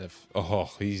positive. Oh, All right.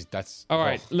 oh. He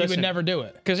would Listen, never do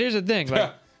it. because here's the thing.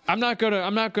 Like, I'm not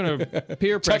gonna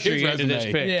peer Check pressure his you into this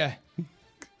resume. pick. Yeah.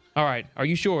 All right. Are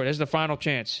you sure? This is the final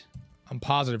chance. I'm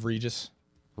positive, Regis.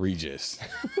 Regis.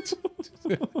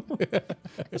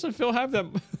 Doesn't Phil have that?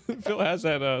 Phil has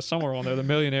that somewhere on there. The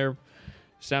millionaire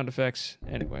sound effects.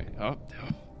 Anyway. Oh,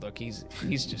 look, he's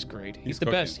just great. He's the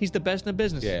cooking. best. He's the best in the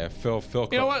business. Yeah, Phil.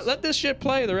 You know what? Let this shit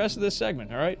play the rest of this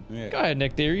segment. All right. Yeah. Go ahead,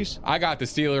 Nick Theories. I got the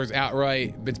Steelers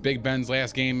outright. It's Big Ben's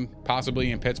last game,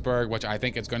 possibly in Pittsburgh, which I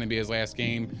think it's going to be his last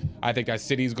game. I think that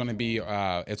city's going to be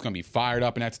it's going to be fired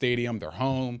up in that stadium. They're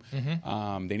home.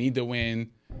 They need to win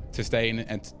to stay in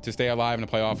and to stay alive in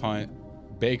the playoff hunt.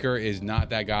 Baker is not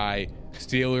that guy.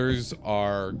 Steelers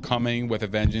are coming with a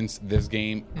vengeance this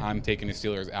game. I'm taking the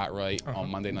Steelers outright on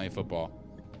Monday Night Football.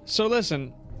 So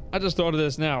listen, I just thought of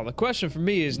this now. The question for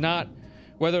me is not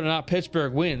whether or not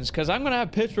Pittsburgh wins, because I'm going to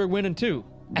have Pittsburgh winning too.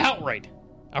 Outright.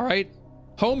 All right?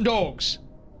 Home dogs.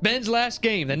 Ben's last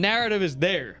game. The narrative is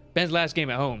there. Ben's last game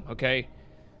at home, okay?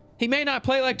 He may not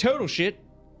play like total shit.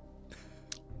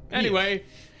 Anyway,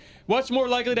 what's more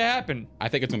likely to happen? I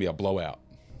think it's going to be a blowout.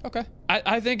 Okay.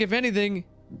 I think, if anything,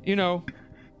 You want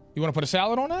to put a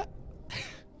salad on that?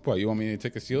 What, you want me to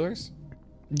take the Steelers?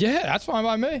 Yeah, that's fine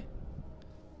by me.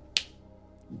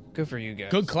 good for you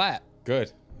guys. Good clap.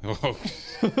 Good.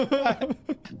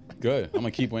 Good. I'm going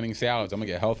to keep winning salads. I'm going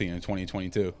to get healthy in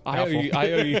 2022. I owe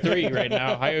you 3 right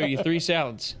now. I owe you 3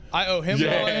 salads. I owe him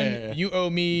Yeah. one. You owe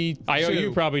me I owe 2.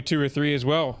 you probably 2 or 3 as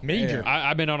well. Major.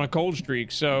 I've been on a cold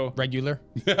streak, so Regular.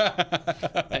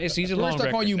 it's season We're long. going to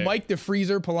start calling you record Mike the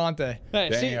Freezer Palante. there. Hey,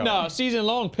 Damn. season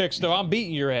long picks though. I'm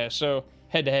beating your ass, so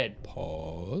head to head.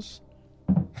 Pause.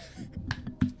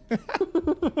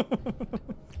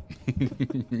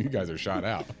 You guys are shot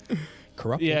out.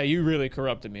 Corrupt. Yeah, you really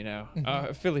corrupted me now.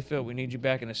 Philly Phil, we need you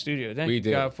back in the studio. Thank We you,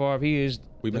 did. God Favre. He is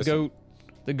We the miss goat,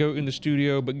 the goat in the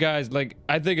studio. But guys,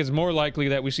 I think it's more likely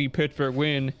that we see Pittsburgh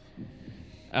win,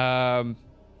 and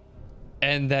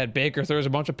that Baker throws a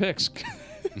bunch of picks.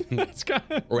 It's kind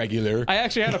of. Regular. I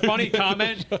actually had a funny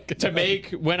comment to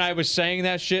make when I was saying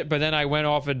that shit, but then I went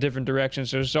off a different direction.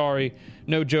 So sorry,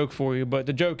 no joke for you. But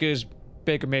the joke is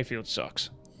Baker Mayfield sucks.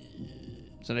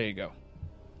 So there you go.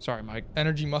 Sorry, Mike.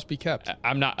 Energy must be kept.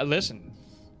 I'm not. Listen,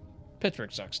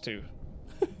 Pittsburgh sucks too.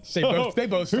 They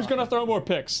both Who's suck. gonna throw more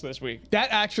picks this week? That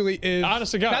actually is.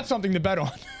 Honest to God. That's something to bet on.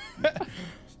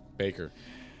 Baker.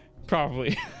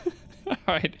 Probably. All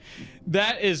right.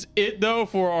 That is it though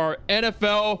for our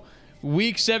NFL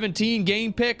Week 17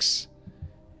 game picks.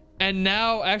 And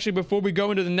now, actually, before we go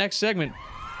into the next segment,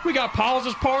 we got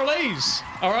Paul's parlays.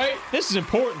 All right, this is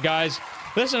important, guys.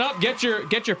 Listen up. Get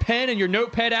your pen and your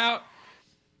notepad out.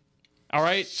 All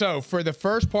right. So for the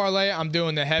first parlay, I'm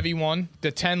doing the heavy one,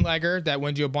 the 10-legger that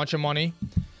wins you a bunch of money.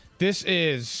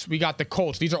 We got the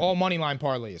Colts. These are all money line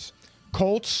parlays.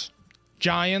 Colts,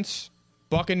 Giants,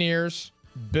 Buccaneers,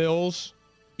 Bills,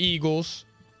 Eagles,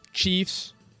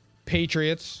 Chiefs,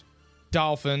 Patriots,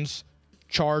 Dolphins,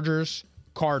 Chargers,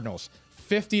 Cardinals.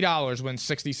 $50 wins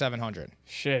 $6,700.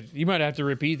 Shit, you might have to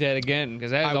repeat that again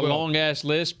because that is I a will. long ass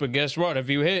list. But guess what? If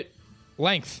you hit,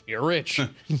 Length. you're rich.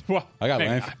 Well, I got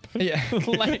man, length.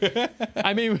 Yeah.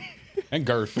 I mean, And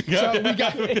girth. So we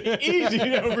got. easy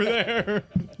over there.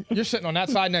 You're sitting on that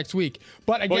side next week.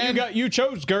 But again, Well, you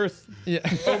chose girth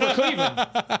over Cleveland.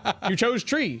 You chose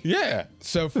tree. Yeah.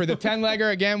 so for the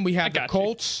 10-legger, again, we have the got you.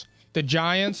 Colts, the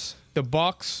Giants, the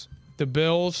Bucks, the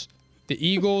Bills, the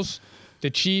Eagles, the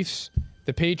Chiefs,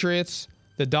 the Patriots,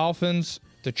 the Dolphins,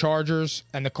 the Chargers,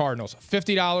 and the Cardinals.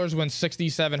 $50 wins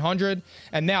 $6,700.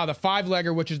 And now the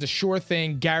 5-legger, which is the sure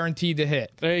thing, guaranteed to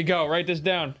hit. There you go. Write this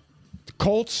down. The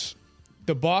Colts,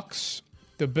 the Bucks,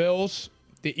 the Bills,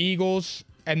 the Eagles,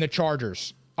 and the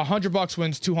Chargers. $100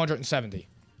 wins $270.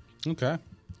 Okay.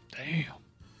 Damn.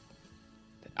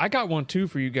 I got one too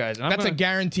for you guys. And That's a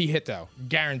guarantee hit, though.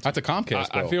 Guaranteed. That's a Comcast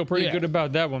I bill. feel pretty Yeah. good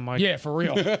about that one, Mike. Yeah, for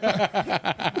real. I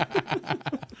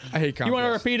hate Comcast. You want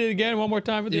to repeat it again one more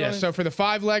time for the Yeah, audience? so for the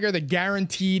 5-legger, the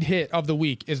guaranteed hit of the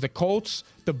week is the Colts,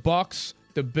 the Bucks,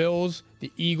 the Bills,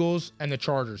 the Eagles, and the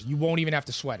Chargers. You won't even have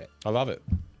to sweat it. I love it.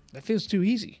 That feels too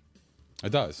easy.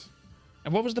 It does.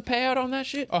 And what was the payout on that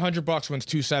shit? $100 wins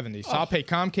 $270. So I'll pay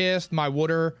Comcast, my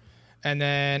Wooder, and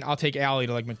then I'll take Allie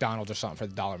to like McDonald's or something for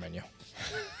the dollar menu.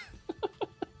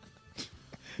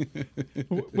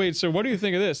 Wait, so what do you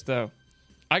think of this though?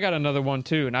 I got another one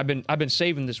too, and I've been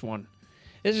saving this one.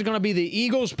 This is going to be the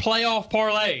Eagles playoff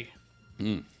parlay.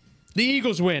 The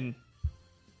Eagles win.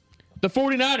 The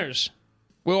 49ers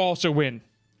will also win.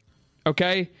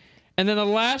 Okay? And then the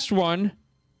last one,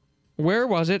 where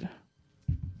was it?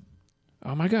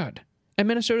 Oh my God. and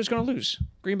Minnesota's going to lose.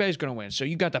 Green Bay's going to win. So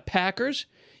you got the Packers,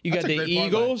 you That's got a the great parlay.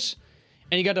 Eagles,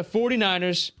 and you got the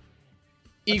 49ers.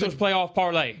 Eagles playoff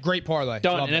parlay. Great parlay.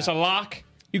 Done. Love And it's that. a lock.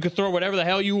 You could throw whatever the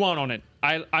hell you want on it.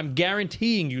 I'm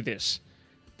guaranteeing you this.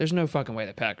 There's no fucking way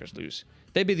the Packers lose.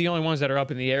 They'd be the only ones that are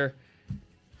up in the air,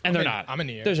 and they're not. I'm in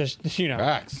the air. There's just,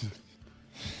 Facts.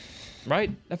 right?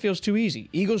 That feels too easy.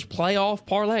 Eagles playoff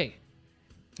parlay.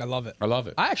 I love it. I love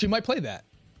it. I actually might play that.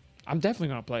 I'm definitely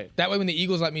gonna play it. That way, when the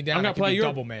Eagles let me down, I'm I gonna can play be your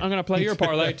double man. I'm gonna play your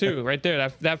parlay too, right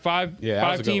there. That five Yeah,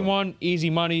 that was a good team one, easy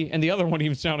money, and the other one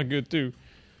even sounded good too.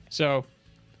 So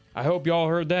I hope y'all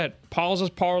heard that. Paul's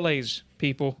parlays,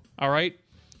 people. All right.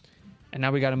 And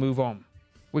now we got to move on.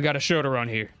 We got a show to run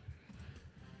here.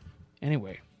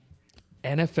 Anyway,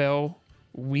 NFL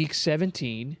Week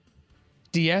 17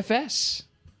 DFS.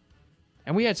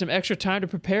 And we had some extra time to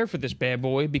prepare for this bad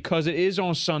boy because it is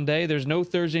on Sunday. There's no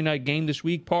Thursday night game this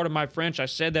week. Pardon my French. I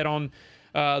said that on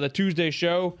the Tuesday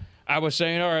show. I was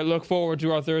saying, all right, look forward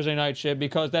to our Thursday night shit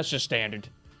because that's just standard.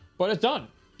 But it's done.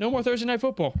 No more Thursday night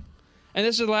football. And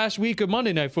this is the last week of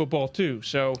Monday night football, too.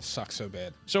 So Sucks so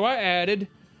bad. So I added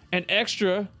an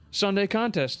extra Sunday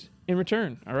contest in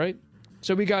return, all right?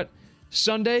 So we got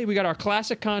Sunday, we got our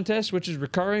classic contest, which is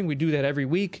recurring. We do that every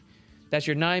week. That's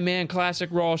your 9-man classic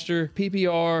roster,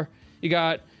 PPR. You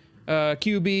got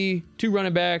QB, 2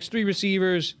 running backs, 3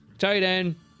 receivers, tight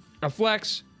end, a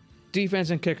flex,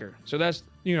 defense, and kicker. So that's,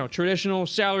 traditional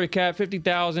salary cap,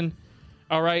 $50,000,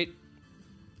 all right?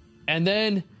 And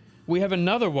then we have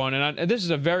another one, and this is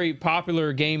a very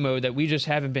popular game mode that we just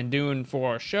haven't been doing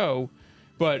for our show,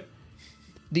 but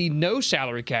the no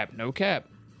salary cap, no cap.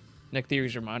 Nick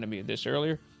Theories reminded me of this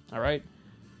earlier. All right.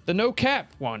 The no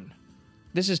cap one.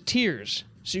 This is tiers.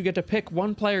 So you get to pick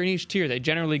one player in each tier. They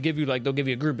generally give you, they'll give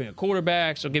you a grouping of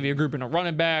quarterbacks, they'll give you a grouping of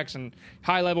running backs and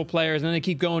high-level players, and then they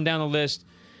keep going down the list.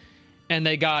 And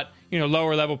they got,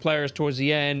 lower-level players towards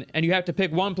the end, and you have to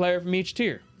pick one player from each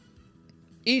tier.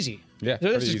 Easy. Yeah, So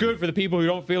this pretty is easy. good for the people who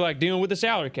don't feel like dealing with the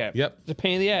salary cap. Yep. It's a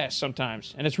pain in the ass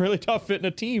sometimes, and it's really tough fitting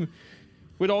a team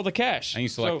with all the cash. And you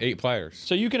select 8 players.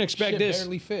 So you can expect Shit this.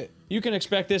 barely fit. You can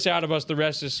expect this out of us the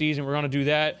rest of the season. We're going to do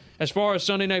that. As far as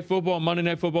Sunday Night Football and Monday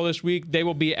Night Football this week, they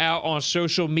will be out on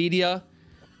social media.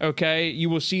 Okay? You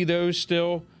will see those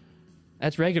still.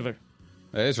 That's regular.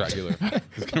 That is regular.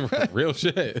 It's real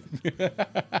shit.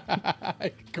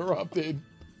 Corrupted.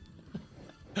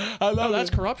 I love That's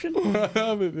corruption? I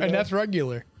love it. And that's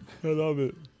regular. I love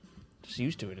it. Just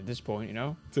used to it at this point,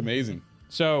 It's amazing.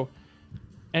 So,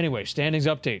 anyway, standings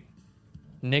update.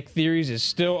 Nick Theories is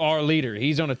still our leader.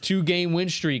 He's on a 2-game win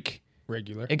streak.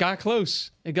 Regular. It got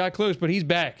close. But he's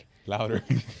back. Louder.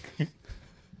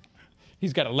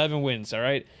 He's got 11 wins, all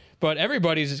right? But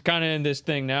everybody's kind of in this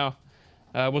thing now.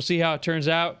 We'll see how it turns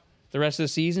out the rest of the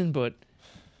season, but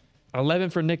 11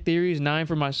 for Nick Theories, 9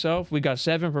 for myself. We got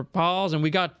 7 for Pauls, and we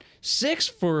got 6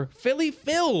 for Philly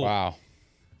Phil. Wow.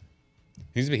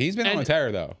 He's been on a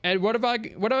tear, though. And what have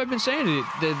I been saying?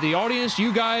 The audience,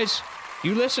 you guys,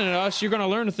 you listen to us, you're going to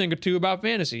learn a thing or two about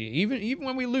fantasy. Even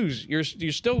when we lose, you're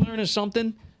still learning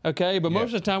something, okay? But most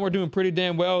of the time, we're doing pretty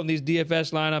damn well in these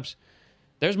DFS lineups.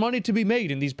 There's money to be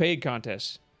made in these paid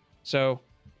contests. So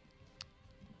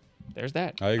there's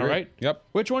that. I agree. All right? Yep.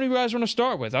 Which one do you guys want to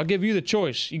start with? I'll give you the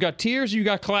choice. You got tiers or you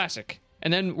got classic.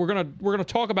 And then we're gonna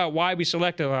talk about why we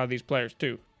selected a lot of these players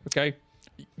too. Okay?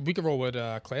 We could roll with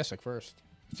classic first,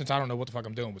 since I don't know what the fuck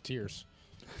I'm doing with tiers.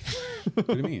 What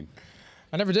do you mean?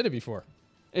 I never did it before.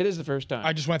 It is the first time.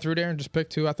 I just went through there and just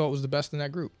picked who I thought was the best in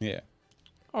that group. Yeah.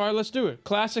 All right, let's do it.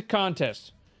 Classic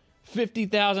contest.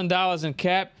 $50,000 in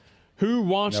cap. Who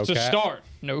wants No to cap? start?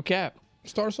 No cap.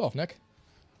 Start us off, Nick.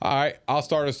 All right, I'll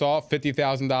start us off.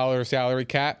 $50,000 salary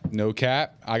cap, no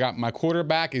cap. I got my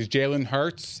quarterback is Jalen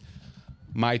Hurts.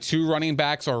 My 2 running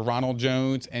backs are Ronald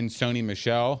Jones and Sony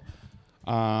Michel.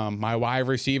 My wide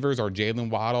receivers are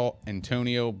Jalen Waddle,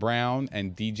 Antonio Brown,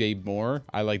 and DJ Moore.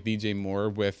 I like DJ Moore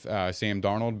with Sam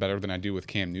Darnold better than I do with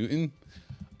Cam Newton,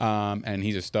 and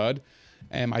he's a stud.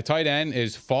 And my tight end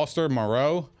is Foster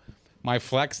Moreau. My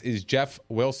flex is Jeff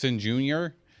Wilson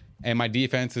Jr., and my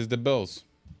defense is the Bills.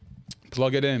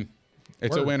 Plug it in.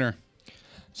 It's a Word. winner.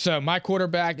 So my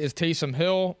quarterback is Taysom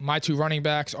Hill. My 2 running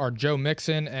backs are Joe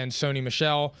Mixon and Sony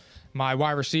Michel. My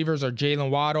wide receivers are Jalen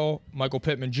Waddle, Michael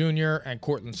Pittman Jr., and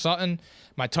Cortland Sutton.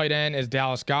 My tight end is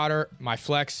Dallas Goedert. My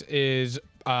flex is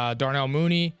Darnell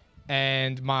Mooney,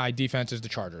 and my defense is the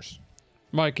Chargers.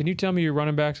 Mike, can you tell me your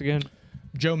running backs again?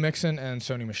 Joe Mixon and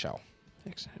Sony Michel.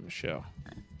 Thanks, Michelle.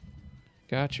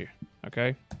 Got you.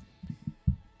 Okay.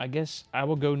 I guess I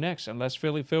will go next unless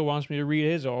Philly Phil wants me to read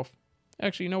his off.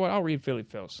 Actually, you know what? I'll read Philly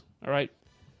Phil's. All right.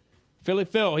 Philly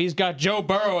Phil, he's got Joe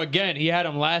Burrow again. He had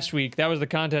him last week. That was the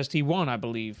contest he won, I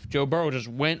believe. Joe Burrow just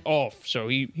went off, so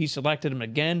he selected him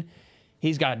again.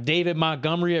 He's got David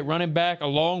Montgomery at running back,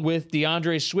 along with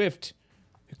DeAndre Swift,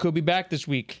 who could be back this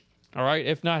week. All right,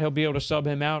 if not, he'll be able to sub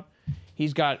him out.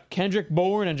 He's got Kendrick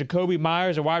Bourne and Jacoby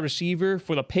Myers, a wide receiver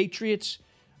for the Patriots.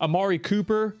 Amari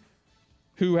Cooper,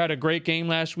 who had a great game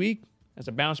last week. That's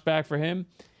a bounce back for him.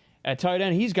 At tight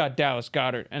end, he's got Dallas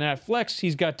Goedert. And at flex,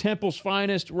 he's got Temple's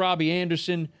finest, Robbie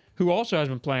Anderson, who also has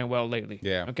been playing well lately.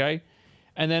 Yeah. Okay?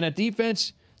 And then at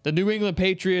defense, the New England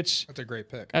Patriots. That's a great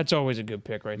pick. That's always a good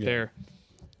pick right there.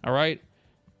 All right?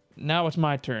 Now it's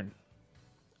my turn.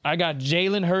 I got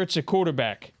Jalen Hurts at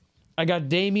quarterback. I got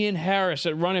Damian Harris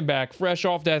at running back, fresh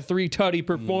off that 3-tutty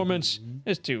performance.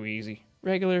 It's too easy.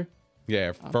 Regular.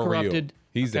 Yeah, for corrupted.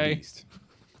 real. He's Okay. the beast.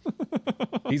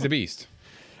 He's the beast.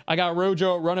 I got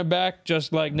Rojo at running back,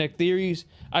 just like Nick Theories.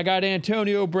 I got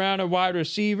Antonio Brown at wide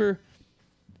receiver.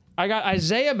 I got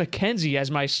Isaiah McKenzie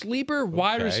as my sleeper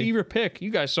wide receiver pick.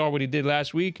 You guys saw what he did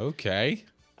last week. Okay.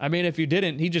 I mean, if you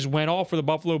didn't, he just went off for the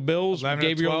Buffalo Bills. 11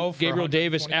 or 12 for Gabriel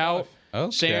Davis 125. out.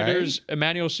 Okay.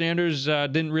 Emmanuel Sanders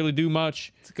didn't really do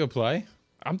much. It's a good play.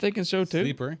 I'm thinking so too.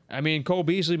 Sleeper. I mean, Cole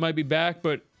Beasley might be back,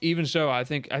 but even so, I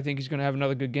think he's going to have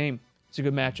another good game. It's a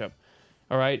good matchup.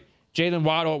 All right. Jalen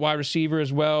Waddle at wide receiver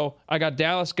as well. I got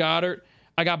Dallas Goedert.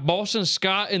 I got Boston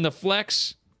Scott in the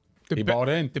flex. He balled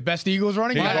in. The best Eagles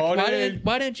running He back. balled Why in.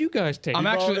 didn't you guys take I'm it?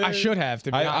 actually, I should have,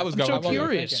 to be honest. I was I'm going so up on it.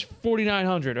 curious.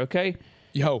 4,900, okay?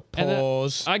 Yo, And then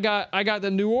pause. I got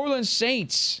the New Orleans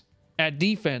Saints at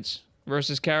defense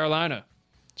versus Carolina.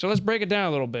 So let's break it down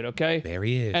a little bit, okay? There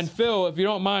he is. And Phil, if you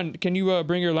don't mind, can you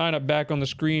bring your lineup back on the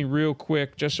screen real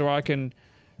quick just so I can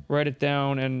write it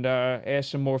down and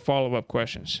ask some more follow-up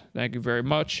questions? Thank you very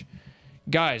much.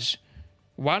 Guys,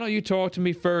 why don't you talk to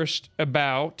me first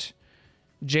about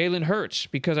Jalen Hurts?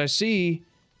 Because I see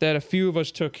that a few of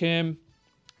us took him.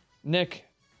 Nick,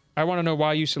 I want to know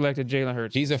why you selected Jalen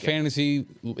Hurts. He's a fantasy.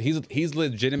 He's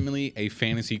legitimately a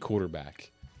fantasy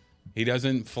quarterback. He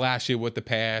doesn't flash it with the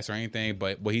pass or anything,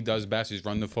 but what he does best is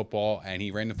run the football, and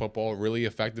he ran the football really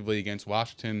effectively against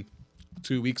Washington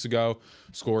 2 weeks ago,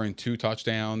 scoring 2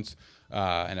 touchdowns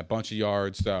and a bunch of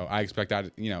yards. So I expect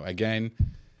that, again.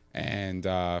 And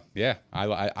yeah,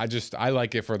 I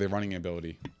like it for the running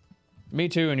ability. Me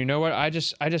too. And you know what? I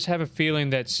just have a feeling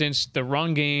that since the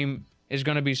run game is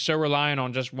going to be so reliant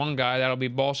on just one guy, that'll be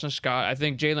Boston Scott. I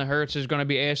think Jalen Hurts is going to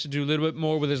be asked to do a little bit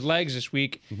more with his legs this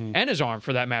week, and his arm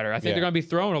for that matter. I think they're going to be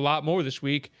throwing a lot more this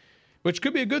week, which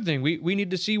could be a good thing. We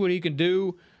need to see what he can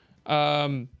do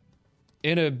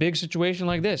in a big situation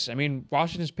like this. I mean,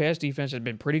 Washington's pass defense has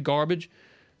been pretty garbage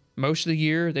most of the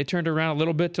year. They turned around a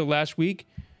little bit till last week.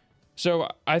 So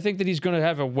I think that he's going to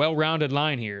have a well-rounded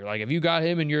line here. Like if you got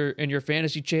him in your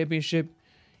fantasy championship,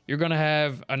 you're going to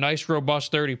have a nice,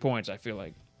 robust 30 points, I feel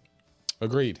like.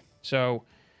 Agreed. So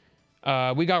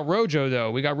we got Rojo,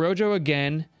 though. We got Rojo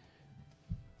again.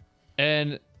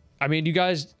 And, I mean, you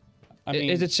guys,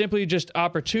 is it simply just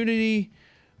opportunity,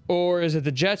 or is it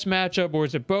the Jets matchup, or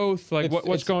is it both? Like,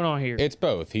 what's going on here? It's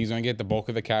both. He's going to get the bulk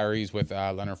of the carries with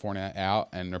Leonard Fournette out,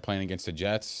 and they're playing against the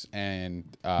Jets. And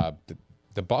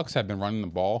the Bucs have been running the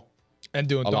ball and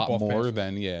doing a lot dump-off more passes.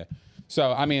 than, yeah.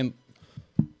 So, I mean,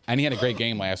 and he had a great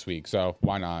game last week, so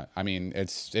why not? I mean,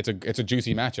 it's a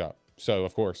juicy matchup, so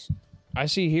of course. I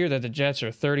see here that the Jets are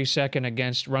 32nd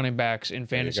against running backs in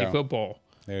fantasy go. football.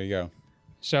 There you go.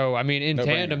 So, I mean, in No-brainer.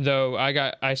 tandem, though,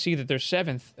 I see that they're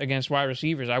 7th against wide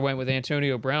receivers. I went with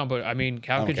Antonio Brown, but, I mean,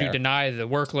 how could you care. deny the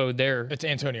workload there? It's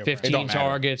Antonio Brown. 15 don't matter.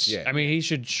 targets. Yeah. I mean, he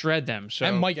should shred them. So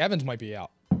And Mike Evans might be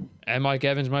out. And Mike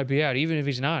Evans might be out. Even if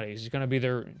he's not, he's going to be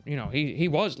their, he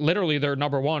was literally their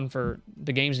number one for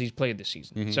the games he's played this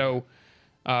season. Mm-hmm. So,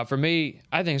 for me,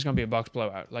 I think it's going to be a Bucs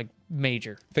blowout, like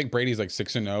major. I think Brady's like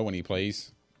 6-0 when he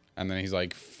plays, and then he's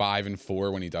like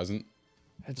 5-4 when he doesn't.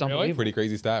 It's unbelievable. Pretty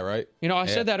crazy stat, right? I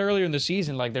said that earlier in the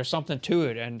season, like there's something to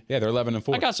it. And Yeah, they're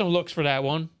 11-4. I got some looks for that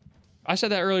one. I said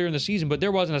that earlier in the season, but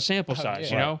there wasn't a sample size,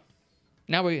 yeah. you know?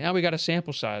 Now we got a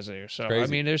sample size there. So, Crazy. I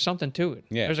mean, there's something to it.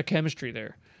 Yeah. There's a chemistry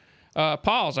there.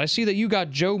 Pauls, I see that you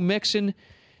got Joe Mixon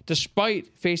despite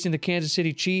facing the Kansas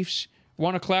City Chiefs.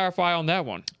 Want to clarify on that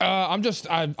one? I'm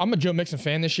a Joe Mixon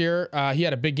fan this year. He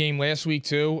had a big game last week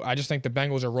too. I just think the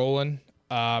Bengals are rolling,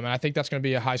 and I think that's going to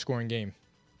be a high-scoring game.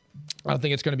 I don't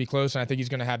think it's going to be close, and I think he's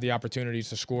going to have the opportunities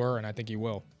to score, and I think he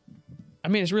will. I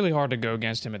mean, it's really hard to go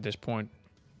against him at this point.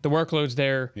 The workload's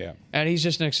there, Yeah. and he's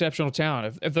just an exceptional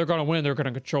talent. If they're going to win, they're going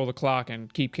to control the clock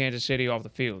and keep Kansas City off the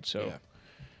field. So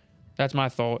that's my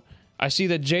thought. I see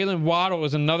that Jalen Waddle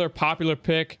is another popular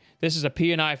pick. This is a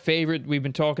P&I favorite. We've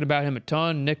been talking about him a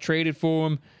ton. Nick traded for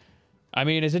him. I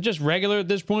mean, is it just regular at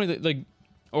this point? Like,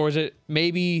 or is it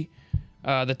maybe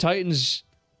the Titans,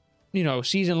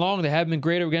 season long, they haven't been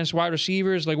great against wide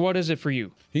receivers? Like, what is it for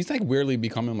you? He's like weirdly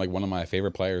becoming like one of my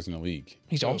favorite players in the league.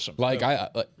 He's awesome. Like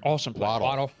awesome player.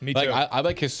 Waddle, me like too. I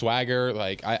like his swagger.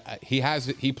 Like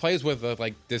he plays with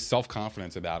like this self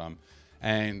confidence about him,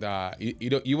 and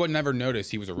you would never notice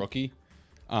he was a rookie.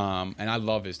 And I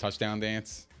love his touchdown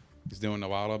dance. He's doing the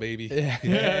Waddle baby.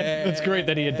 Yeah. It's great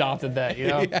that he adopted that.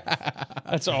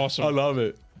 That's awesome. I love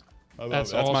it.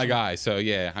 That's awesome. my guy. So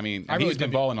yeah, I mean, he's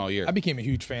been balling all year. I became a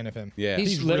huge fan of him. Yeah,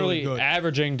 He's really literally good.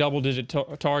 averaging double-digit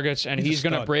targets, and he's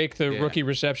going to stud. break the rookie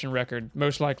reception record,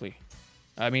 most likely.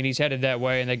 I mean, he's headed that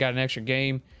way, and they got an extra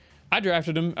game. I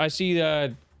drafted him. I see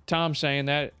Tom saying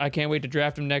that. I can't wait to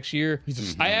draft him next year.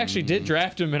 I actually did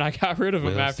draft him, and I got rid of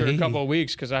him after a couple of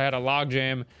weeks because I had a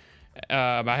logjam.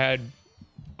 I had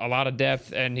a lot of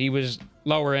depth, and he was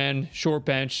lower end, short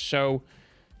bench. So,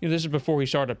 this is before he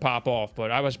started to pop off, but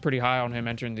I was pretty high on him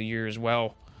entering the year as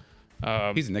well.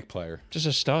 he's a Nick player. Just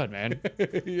a stud, man.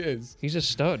 He is. He's a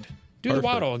stud. Do the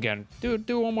Waddle again. Do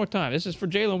it one more time. This is for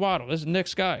Jalen Waddle. This is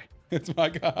Nick's guy. It's my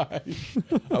guy.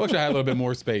 I wish I had a little bit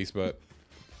more space, but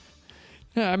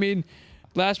Yeah, I mean,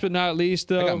 last but not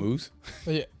least, I got moves.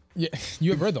 Yeah,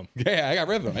 you have rhythm. Yeah, I got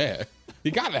rhythm. Yeah,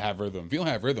 you got to have rhythm. If you don't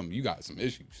have rhythm, you got some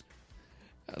issues.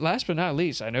 last but not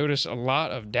least, I noticed a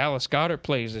lot of Dallas Goedert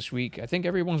plays this week. I think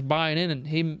everyone's buying in, and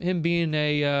him being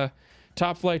a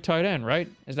top flight tight end, right?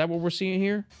 Is that what we're seeing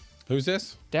here? Who's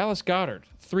this? Dallas Goedert.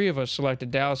 3 of us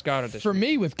selected Dallas Goedert this For week.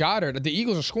 me, with Goddard, the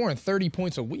Eagles are scoring 30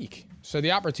 points a week. So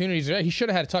the opportunities are there. He should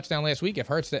have had a touchdown last week if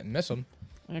Hurts didn't miss him.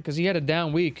 Because he had a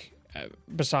down week.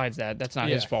 Besides that, that's not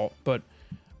his fault. But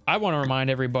I want to remind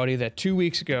everybody that 2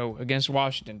 weeks ago against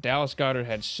Washington, Dallas Goedert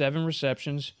had 7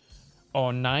 receptions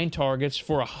on 9 targets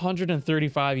for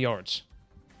 135 yards.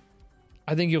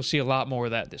 I think you'll see a lot more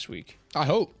of that this week. I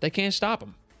hope. They can't stop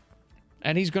him.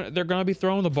 And they're going to be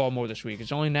throwing the ball more this week.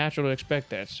 It's only natural to expect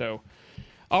that. So,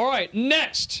 all right,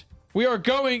 next, we are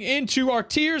going into our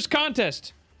tiers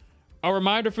contest. A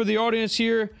reminder for the audience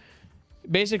here.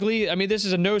 Basically, I mean, this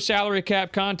is a no salary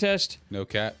cap contest. No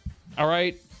cap. All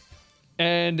right.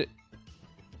 And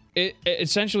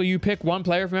essentially, you pick one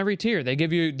player from every tier. They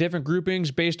give you different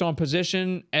groupings based on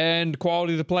position and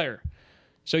quality of the player.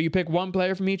 So you pick one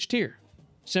player from each tier.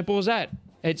 Simple as that.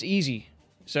 It's easy.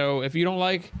 So if you don't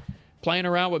like playing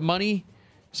around with money,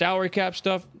 salary cap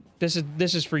stuff, this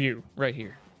is for you right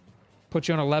here. Put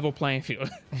you on a level playing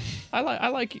field. I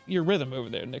like your rhythm over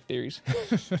there, Nick Theories.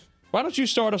 Why don't you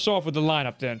start us off with the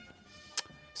lineup then?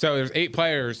 So there's 8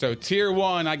 players. So tier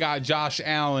 1, I got Josh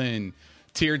Allen.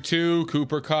 Tier 2,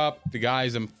 Cooper Kupp. The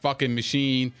guy's a fucking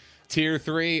machine. Tier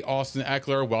 3, Austin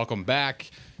Eckler. Welcome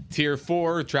back. Tier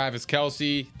 4, Travis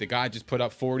Kelce. The guy just put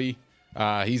up 40.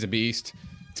 He's a beast.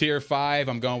 Tier 5,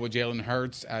 I'm going with Jalen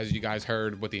Hurts, as you guys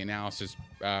heard with the analysis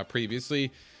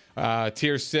previously.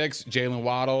 Tier 6, Jalen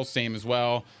Waddle, same as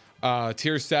well.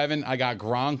 Tier 7, I got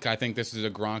Gronk. I think this is a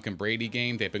Gronk and Brady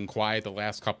game. They've been quiet the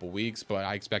last couple weeks, but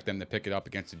I expect them to pick it up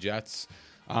against the Jets.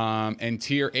 And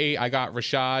Tier 8, I got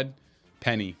Rashad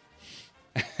Penny.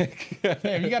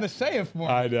 Damn, you got to say it for me.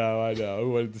 I know. I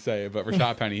wanted to say it, but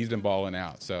Rashad Penny, he's been balling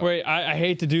out. So Wait, I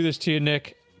hate to do this to you,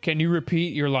 Nick. Can you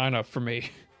repeat your lineup for me?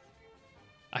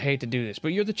 I hate to do this, but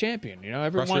you're the champion. You know,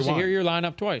 everyone Press wants to rewind. hear your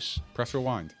lineup twice. press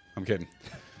rewind. I'm kidding.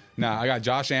 Nah, I got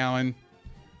Josh Allen,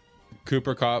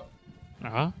 Cooper Kupp,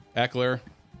 Eckler,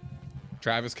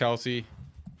 Travis Kelce,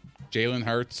 Jalen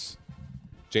Hurts,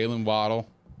 Jalen Waddle,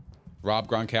 Rob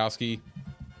Gronkowski,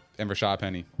 and Rashad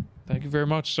Penny. Thank you very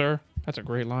much, sir. That's a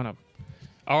great lineup.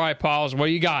 All right, Pauls, what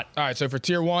do you got? All right, so for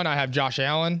tier 1, I have Josh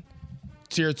Allen.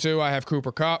 Tier 2, I have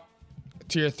Cooper Kupp.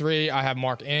 Tier 3, I have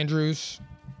Mark Andrews.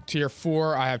 Tier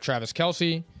 4, I have Travis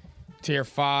Kelce. Tier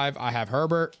 5, I have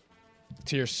Herbert.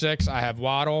 Tier 6, I have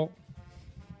Waddle.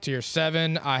 Tier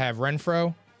 7, I have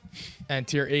Renfro. And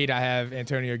tier 8, I have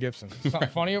Antonio Gibson. Something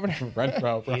funny over there?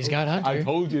 Renfro, bro. He's got Hunter. I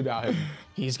told you about him.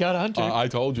 He's got Hunter. I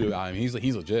told you about him.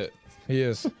 He's legit. He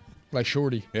is. Like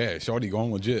Shorty. Yeah, Shorty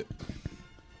going legit.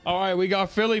 All right, we got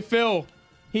Philly Phil.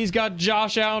 He's got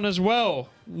Josh Allen as well.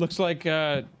 Looks like,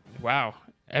 wow,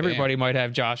 everybody might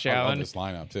have Josh I love Allen. this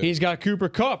lineup, too. He's got Cooper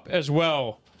Kupp as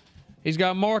well. He's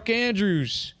got Mark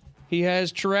Andrews. He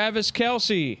has Travis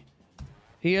Kelce.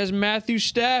 He has Matthew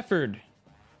Stafford.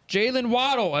 Jalen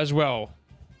Waddle as well.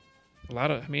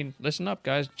 Listen up,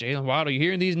 guys. Jalen Waddle. You're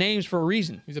hearing these names for a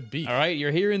reason. He's a beast. All right,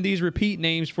 you're hearing these repeat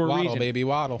names for a Waddle, reason. baby,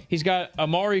 Waddle. He's got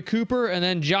Amari Cooper and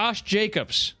then Josh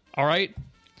Jacobs. All right.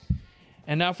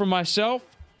 And now for myself,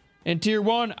 in tier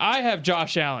 1, I have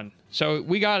Josh Allen. So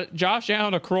we got Josh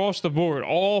Allen across the board.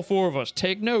 All 4 of us.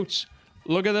 Take notes.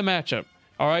 Look at the matchup.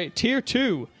 All right, tier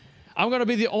 2. I'm going to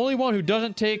be the only one who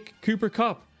doesn't take Cooper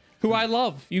Kupp, who I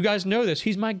love. You guys know this.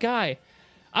 He's my guy.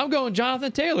 I'm going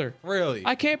Jonathan Taylor. Really?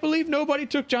 I can't believe nobody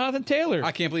took Jonathan Taylor.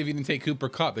 I can't believe he didn't take Cooper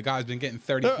Kupp. The guy's been getting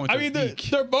 30 points a week.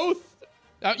 They're both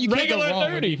You can't go regular wrong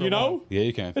with 30, either you know? one. Yeah,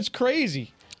 you can. It's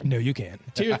crazy. No, you can't.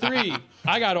 Tier 3,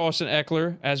 I got Austin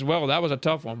Eckler as well. That was a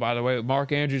tough one, by the way.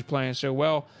 Mark Andrews playing so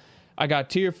well. I got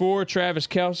tier 4, Travis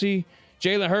Kelce.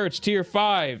 Jalen Hurts, tier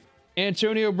 5.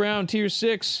 Antonio Brown, tier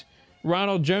 6.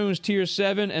 Ronald Jones, tier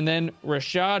 7. And then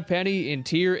Rashad Penny in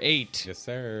tier 8. Yes,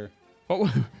 sir.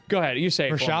 Oh, go ahead. You say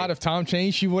it for Rashad, me. if Tom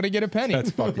changed, she wouldn't get a penny.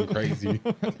 That's fucking crazy.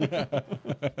 It's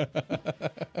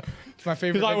my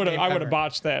favorite. I would nickname have ever.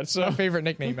 botched that. So. My favorite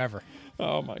nickname ever.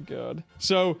 Oh, my God.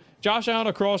 So, Josh Allen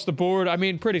across the board. I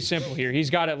mean, pretty simple here. He's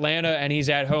got Atlanta, and he's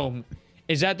at home.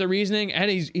 Is that the reasoning? And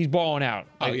he's balling out.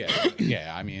 Oh, yeah.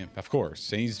 Yeah, I mean, of course.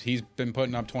 He's been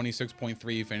putting up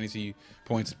 26.3 fantasy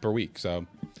points per week, so.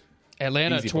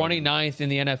 Atlanta, Easy ball. 29th in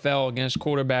the NFL against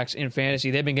quarterbacks in fantasy.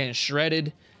 They've been getting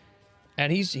shredded.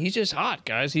 And he's just hot,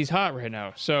 guys. He's hot right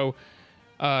now. So,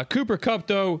 Cooper Kupp,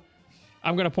 though,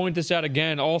 I'm going to point this out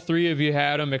again. All three of you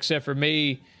had him except for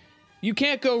me. You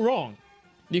can't go wrong.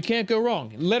 You can't go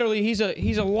wrong. Literally, he's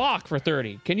a lock for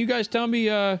 30. Can you guys tell me?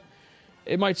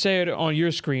 It might say it on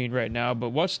your screen right now, but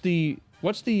what's the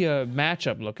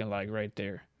matchup looking like right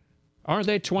there? Aren't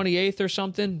they 28th or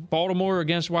something? Baltimore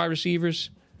against wide receivers.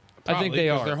 I think they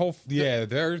are. Their whole, Yeah,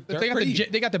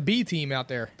 they got the B team out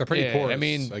there. they're pretty Yeah, porous I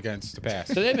mean- against the pass.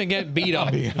 So they've been getting beat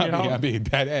up. You know? I mean,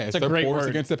 that ass. a They're great porous word.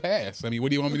 against the pass. I mean,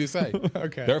 what do you want me to say?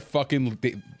 Okay. They're fucking.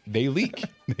 They leak.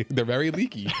 They're very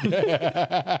leaky.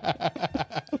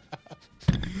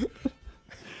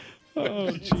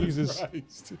 Oh, Jesus.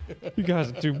 You guys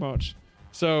are too much.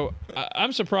 So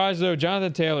I'm surprised, though.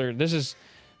 Jonathan Taylor,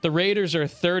 the Raiders are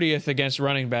 30th against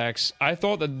running backs. I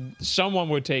thought that someone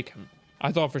would take him.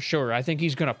 I thought for sure. I think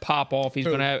he's going to pop off. He's Who,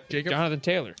 going to have Jacobs? Jonathan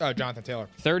Taylor. Jonathan Taylor.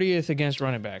 30th against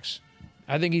running backs.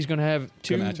 I think he's going to have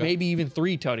 2, matchup. maybe even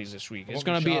 3 tutties this week. It's Won't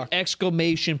going be to be an shocked.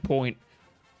 exclamation point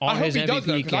on I hope his he MVP does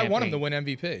though, because I want him to campaign.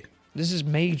 win MVP. This is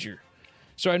major.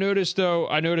 So I noticed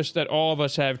that all of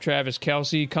us have Travis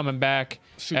Kelce coming back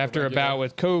Super after a regular. bout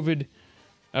with COVID.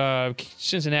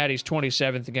 Cincinnati's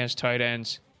 27th against tight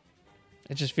ends.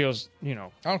 It just feels, I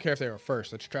don't care if they were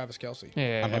first. It's Travis Kelce.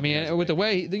 yeah. I'm I happy he has mean, a with the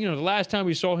way, the last time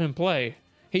we saw him play,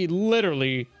 he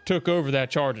literally took over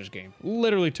that Chargers game.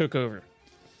 Literally took over.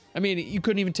 I mean, you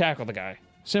couldn't even tackle the guy.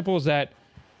 Simple as that.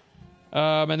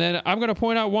 And then I'm going to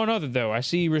point out one other, though. I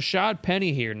see Rashad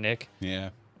Penny here, Nick. Yeah,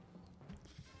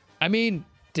 I mean,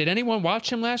 did anyone watch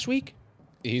him last week?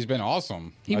 he's been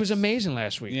awesome. He was That's- amazing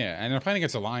last week. Yeah, and they're playing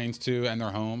against the Lions too, and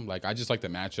they're home. Like, I just like the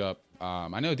matchup.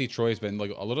 I know Detroit's been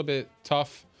like a little bit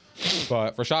tough,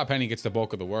 but Rashad Penny gets the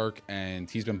bulk of the work, and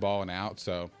he's been balling out.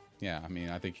 So yeah, I mean,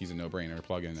 I think he's a no-brainer to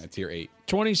plug in at tier 8.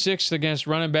 26th against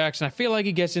running backs, and I feel like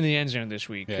he gets in the end zone this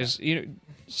week because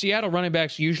Seattle running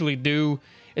backs usually do.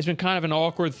 It's been kind of an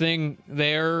awkward thing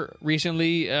there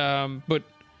recently, but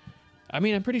I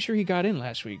mean, I'm pretty sure he got in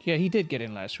last week. Yeah, he did get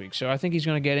in last week, so I think he's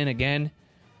going to get in again.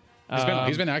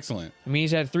 He's been excellent. I mean,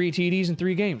 he's had 3 TDs in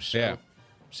 3 games. So Yeah.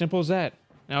 simple as that.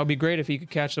 Now, it would be great if he could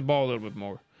catch the ball a little bit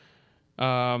more.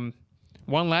 One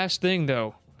last thing,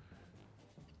 though.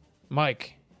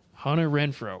 Mike, Hunter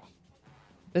Renfrow.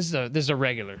 This is a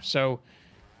regular. So,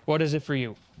 what is it for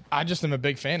you? I just am a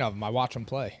big fan of him. I watch him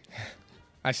play.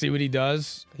 I see what he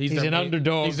does. He's an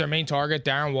underdog. He's their main target.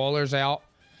 Darren Waller's out,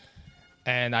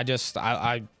 and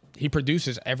he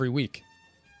produces every week.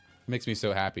 Makes me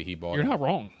so happy he balled. You're not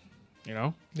wrong.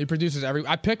 He produces every.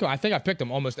 I pick him. I think I picked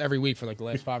him almost every week for like the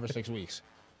last 5 or 6 weeks.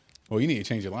 Well, you need to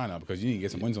change your lineup because you need to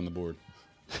get some wins on the board.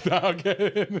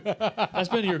 Okay. That's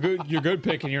been your good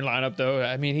pick in your lineup, though.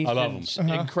 I mean, he's I love been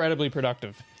him. incredibly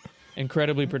productive.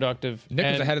 Incredibly productive.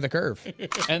 Nick was ahead of the curve.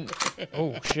 And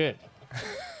oh shit!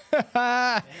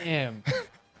 Damn, look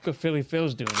what Philly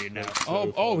Phil's doing here now. Oh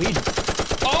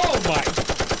my!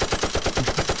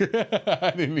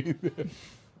 I didn't mean that.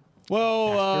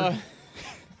 Well,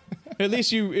 at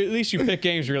least you pick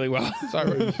games really well.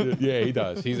 Sorry. Yeah, he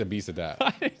does. He's a beast at that.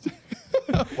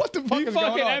 What the fuck You is going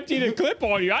fucking on? emptied a clip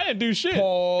on you. I didn't do shit.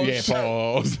 Pause. Yeah,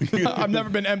 pause. I've never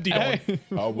been emptied on.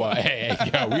 Oh, well, hey,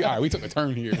 yeah, we took a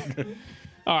turn here.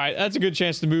 All right, that's a good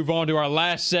chance to move on to our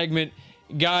last segment.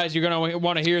 Guys, you're going to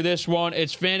want to hear this one.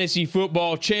 It's Fantasy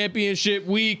Football Championship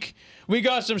Week. We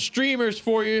got some streamers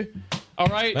for you. All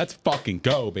right? Let's fucking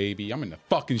go, baby. I'm in the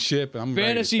fucking ship. And I'm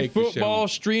Fantasy ready to take Football the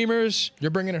show. streamers.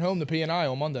 You're bringing it home to P&I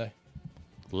on Monday.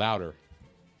 Louder.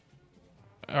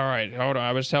 All right, hold on.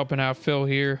 I was helping out Phil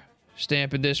here,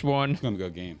 stamping this one. It's going to go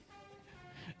game.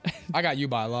 I got you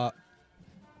by a lot.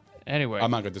 Anyway.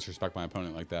 I'm not going to disrespect my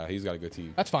opponent like that. He's got a good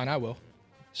team. That's fine. I will.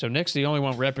 So Nick's the only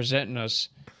one representing us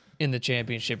in the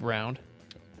championship round.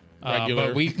 Regular.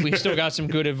 But we still got some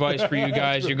good advice for you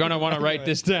guys. You're going to want to write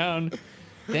this down.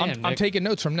 Damn, I'm taking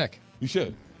notes from Nick. You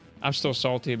should. I'm still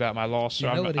salty about my loss, so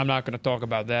Humility. I'm not going to talk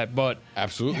about that. But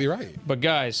Absolutely right.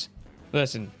 guys,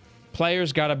 listen,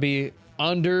 players got to be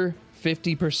under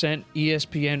 50%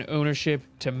 ESPN ownership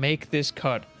to make this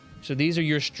cut. So these are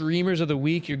your streamers of the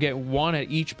week. You get one at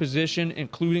each position,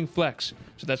 including flex.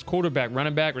 So that's quarterback,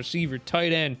 running back, receiver,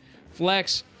 tight end,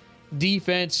 flex,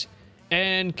 defense,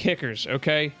 and kickers,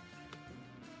 okay?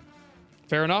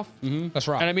 Fair enough? That's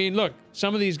right. And I mean, look,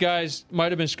 some of these guys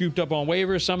might have been scooped up on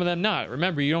waivers, some of them not.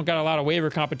 Remember, you don't got a lot of waiver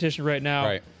competition right now.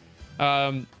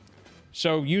 Right.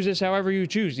 So use this however you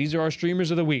choose. These are our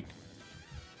streamers of the week.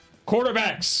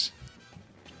 Quarterbacks.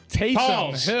 Taysom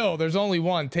Pause. Hill. There's only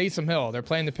one. Taysom Hill. They're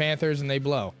playing the Panthers and they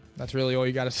blow. That's really all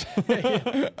you got to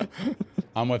say.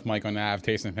 I'm with Mike on that. I have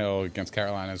Taysom Hill against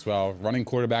Carolina as well. Running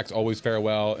quarterbacks always fare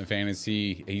well in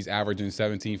fantasy. He's averaging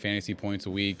 17 fantasy points a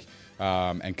week.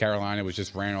 And Carolina was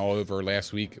just ran all over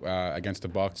last week against the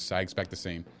Bucs. I expect the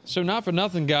same. So not for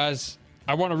nothing, guys,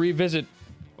 I want to revisit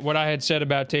what I had said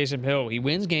about Taysom Hill. He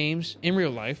wins games in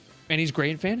real life, and he's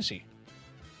great in fantasy.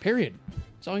 Period.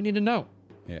 That's all you need to know.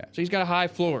 Yeah. So he's got a high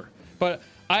floor. But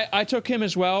I took him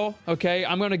as well, okay?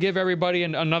 I'm going to give everybody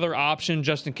another option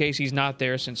just in case he's not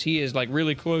there, since he is, like,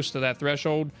 really close to that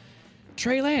threshold.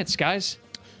 Trey Lance, guys.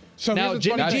 So Now, here's the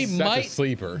funny Jimmy thing. G That's a might...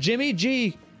 sleeper. Jimmy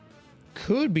G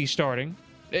could be starting.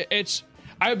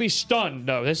 I would be stunned,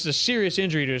 though. This is a serious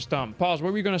injury to his thumb. Pause.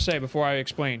 What were you going to say before I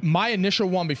explain? My initial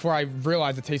one before I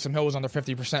realized that Taysom Hill was under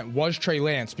 50% was Trey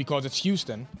Lance because it's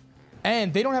Houston,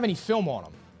 and they don't have any film on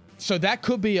him. So that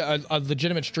could be a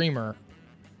legitimate streamer.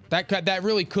 That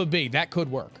really could be. That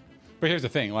could work. But here's the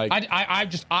thing. Like,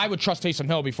 I would trust Taysom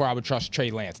Hill before I would trust Trey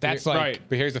Lance. That's like right.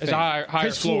 But here's the It's thing. higher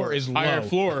His floor. floor is higher low.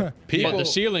 floor. People- But the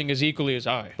ceiling is equally as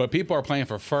high. But people are playing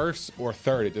for first or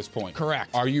third at this point.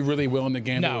 Correct. Are you really willing to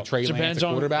gamble No. with Trey Lance Depends at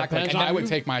on- quarterback? depends Like, on I would who-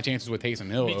 take my chances with Taysom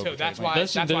Hill. Me over too. Trey That's Lance. why I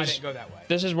There's- didn't go that way.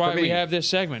 This is why For we me. have this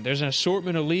segment. There's an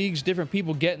assortment of leagues, different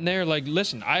people getting there. Like,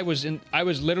 listen, I was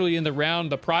literally in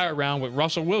the prior round with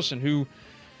Russell Wilson, who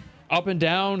up and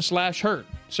down / hurt.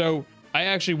 So I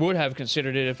actually would have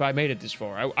considered it if I made it this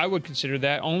far. I would consider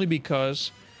that only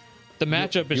because the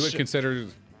matchup is. You would consider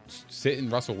sitting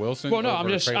Russell Wilson? Well, no, over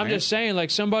I'm Trey Lance? just saying, like,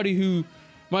 somebody who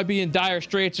might be in dire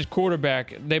straits at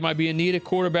quarterback. They might be in need of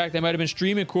quarterback. They might have been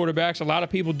streaming quarterbacks. A lot of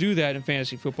people do that in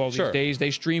fantasy football these Sure. days.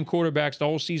 They stream quarterbacks the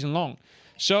whole season long.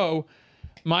 So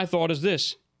my thought is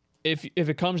this: if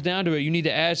it comes down to it, you need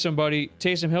to add somebody.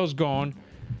 Taysom Hill's gone.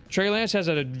 Trey Lance has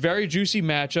a very juicy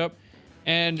matchup,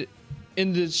 and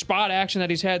in the spot action that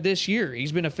he's had this year,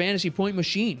 he's been a fantasy point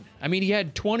machine. I mean, he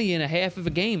had 20 in a half of a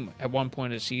game at one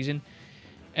point of the season.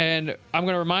 And I'm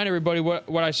going to remind everybody what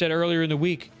I said earlier in the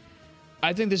week.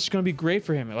 I think this is going to be great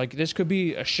for him. Like, this could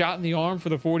be a shot in the arm for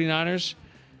the 49ers.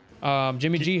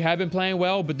 Jimmy G had been playing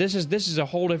well, but this is a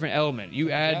whole different element.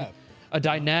 You add a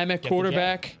dynamic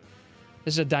quarterback.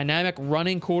 This is a dynamic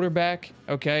running quarterback,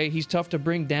 okay? He's tough to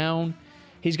bring down.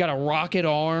 He's got a rocket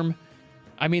arm.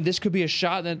 I mean, this could be a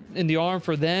shot in the arm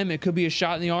for them. It could be a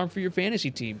shot in the arm for your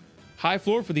fantasy team. High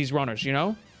floor for these runners, you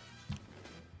know?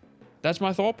 That's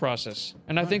my thought process.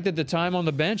 And I think that the time on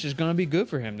the bench is going to be good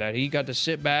for him, that he got to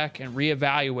sit back and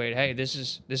reevaluate, hey, this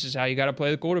is how you got to play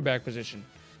the quarterback position.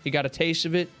 He got a taste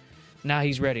of it. Now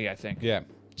he's ready, I think. Yeah.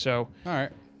 So, All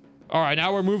right.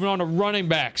 now we're moving on to running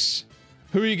backs.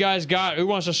 Who you guys got? Who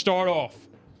wants to start off?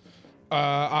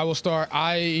 I will start.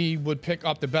 I would pick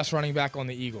up the best running back on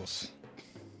the Eagles.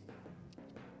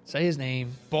 Say his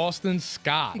name. Boston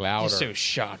Scott. Louder. You're so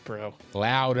shot, bro.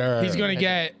 Louder. He's going to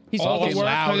get He's all the fucking work.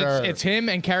 'Cause louder. It's him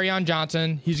and Kerryon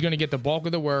Johnson. He's going to get the bulk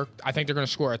of the work. I think they're going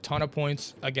to score a ton of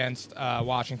points against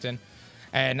Washington.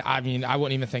 And, I mean, I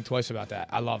wouldn't even think twice about that.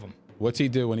 I love him. What's he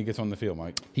do when he gets on the field,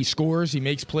 Mike? He scores. He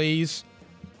makes plays.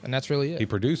 And that's really He it.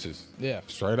 produces. Yeah.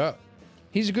 Straight up.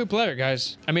 He's a good player,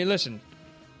 guys. I mean, listen.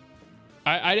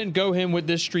 I didn't go him with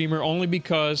this streamer only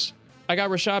because I got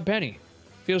Rashad Penny.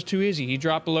 Feels too easy. He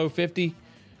dropped below 50.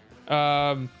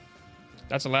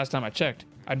 That's the last time I checked.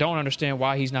 I don't understand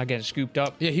why he's not getting scooped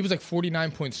up. Yeah, he was like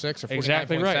 49.6 or 49.7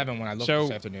 Exactly right. when I looked so,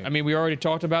 this afternoon. I mean, we already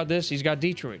talked about this. He's got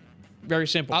Detroit. Very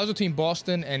simple. I was between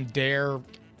Boston and Dare.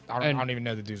 I don't even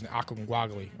know the dude's name.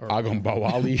 Akungwagli. Agun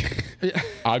Bawali.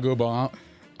 Agun Bawali.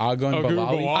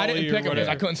 Bawali. I didn't or pick him because I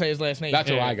whatever. couldn't say his last name. That's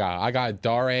what I got. I got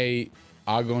Dare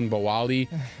Agunbowale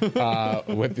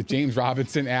with James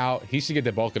Robinson out. He should get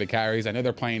the bulk of the carries. I know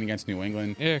they're playing against New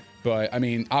England. Yeah. But, I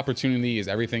mean, opportunity is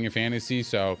everything in fantasy.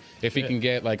 So if he can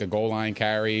get like a goal line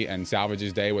carry and salvage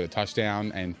his day with a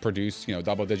touchdown and produce,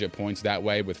 double-digit points that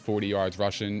way with 40 yards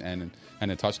rushing and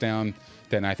a touchdown,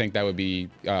 then I think that would be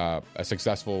a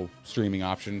successful streaming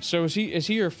option. So is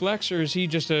he your flex, or is he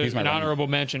just an honorable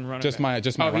mention running back?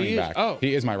 Just my running back. Oh.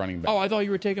 He is my running back. Oh, I thought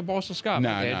you were taking Boston Scott.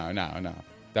 No.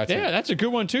 That's it. That's a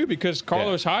good one, too, because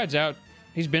Carlos Hyde's out.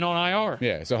 He's been on IR.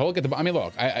 Yeah, so he'll get the... I mean,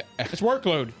 look, it's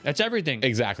workload. That's everything.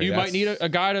 Exactly. You might need a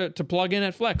guy to plug in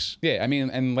at flex. Yeah, I mean,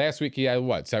 and last week he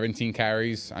had, 17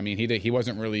 carries? I mean, he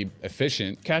wasn't really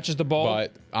efficient. Catches the ball.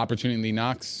 But opportunity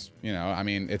knocks, I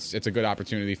mean, it's a good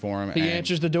opportunity for him. He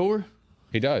answers the door.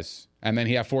 He does. And then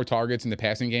he had 4 targets in the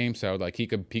passing game, so, he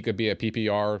could be a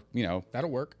PPR,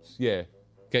 That'll work. Yeah.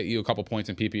 Get you a couple points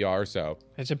in PPR, so...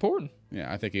 It's important.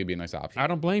 Yeah, I think he'd be a nice option. I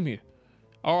don't blame you.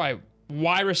 All right.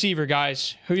 Wide receiver,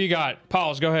 guys. Who you got?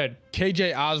 Pauls, go ahead.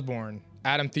 KJ Osborne.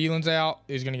 Adam Thielen's out.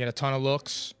 He's going to get a ton of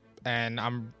looks. And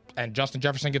Justin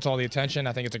Jefferson gets all the attention.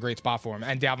 I think it's a great spot for him.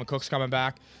 And Dalvin Cook's coming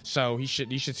back. So he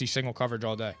should see single coverage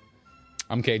all day.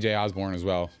 I'm KJ Osborne as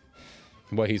well.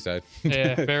 What he said.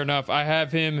 Yeah, fair enough. I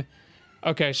have him.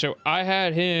 Okay, so I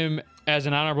had him as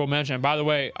an honorable mention. By the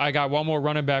way, I got one more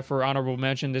running back for honorable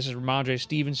mention. This is Ramondre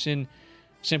Stevenson,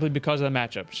 simply because of the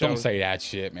matchup. So, don't say that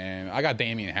shit, man. I got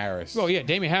Damian Harris. Well, yeah,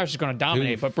 Damian Harris is going to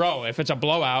dominate. But, bro, if it's a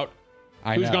blowout,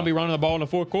 who's going to be running the ball in the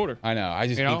fourth quarter? I know. I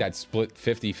just need that split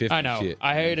 50-50 I know. shit.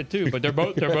 I hate it too, but they're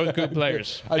both good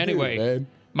players. Anyway,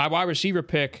 my wide receiver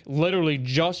pick literally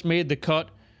just made the cut.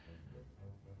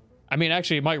 I mean,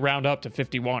 actually, it might round up to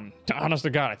 51. Honest to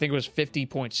God, I think it was 50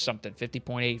 points something,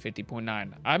 50.8,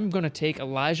 50.9. I'm going to take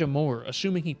Elijah Moore,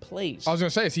 assuming he plays. I was going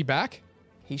to say, is he back?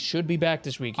 He should be back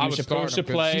this week. He was supposed to him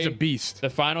 'cause play. he's a beast. The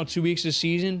final 2 weeks of the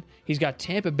season. He's got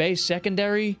Tampa Bay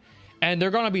secondary, and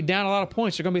they're going to be down a lot of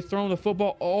points. They're going to be throwing the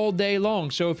football all day long.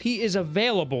 So if he is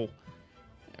available,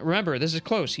 remember, this is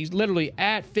close. He's literally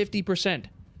at 50%.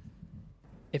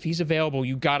 If he's available,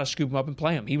 you got to scoop him up and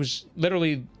play him. He was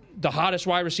literally the hottest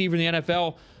wide receiver in the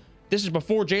NFL. This is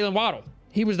before Jalen Waddle.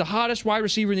 He was the hottest wide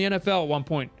receiver in the NFL at one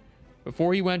point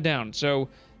before he went down. So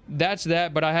that's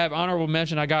that. But I have honorable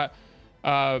mention. I got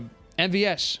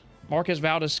MVS, Marquez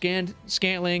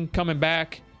Valdez-Scantling coming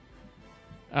back.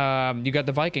 You got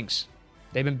the Vikings.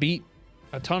 They've been beat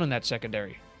a ton in that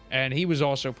secondary. And he was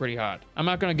also pretty hot. I'm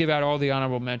not going to give out all the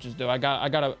honorable mentions, though. I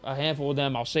got a handful of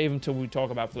them. I'll save them till we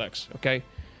talk about flex, okay?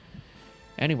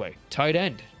 Anyway, tight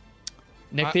end.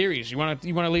 Nick Theories, you want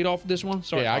to lead off this one?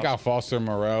 Sorry, I got Foster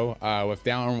Moreau. With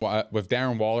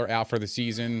Darren Waller out for the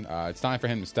season, it's time for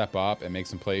him to step up and make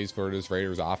some plays for this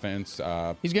Raiders offense.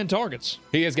 He's getting targets.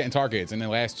 He is getting targets. In the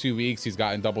last 2 weeks, he's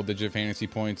gotten double-digit fantasy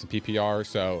points in PPR.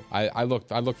 So I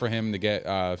look for him to get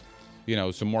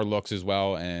some more looks as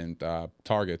well, and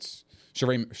targets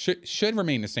should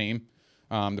remain the same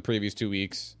the previous 2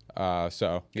 weeks.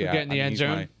 So yeah, get in the end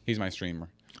zone. He's my streamer.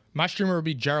 My streamer would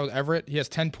be Gerald Everett. He has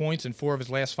 10 points in 4 of his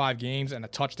last 5 games and a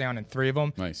touchdown in 3 of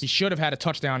them. Nice. He should have had a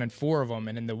touchdown in 4 of them,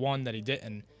 and in the one that he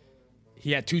didn't,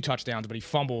 he had 2 touchdowns, but he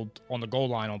fumbled on the goal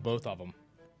line on both of them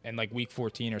in like week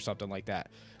 14 or something like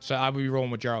that. So I would be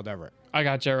rolling with Gerald Everett. I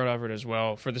got Gerald Everett as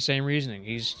well for the same reasoning.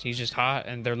 He's just hot,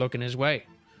 and they're looking his way.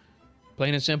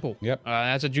 Plain and simple. Yep.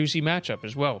 That's a juicy matchup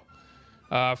as well.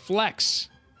 Flex.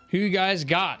 Who you guys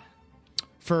got?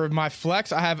 For my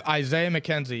flex, I have Isaiah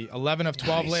McKenzie, 11 of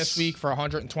 12 last week for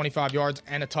 125 yards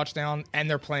and a touchdown, and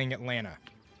they're playing Atlanta.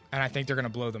 And I think they're going to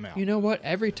blow them out. You know what?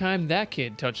 Every time that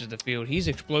kid touches the field, he's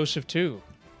explosive too.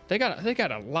 They got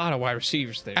a lot of wide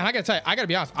receivers there. And I got to tell you, I got to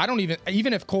be honest, I don't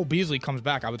even if Cole Beasley comes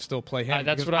back, I would still play him.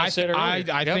 That's what I said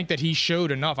earlier. I think that he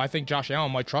showed enough. I think Josh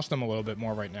Allen might trust him a little bit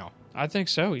more right now. I think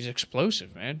so. He's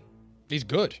explosive, man. He's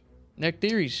good. Nick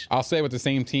Theories. I'll say with the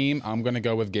same team, I'm going to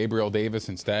go with Gabriel Davis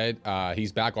instead.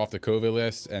 He's back off the COVID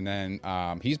list, and then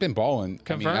he's been balling.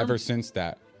 Confirmed? I mean, ever since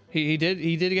that. He did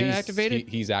get activated?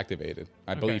 He's activated.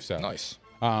 I believe so. Nice.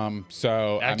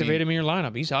 So activate him in your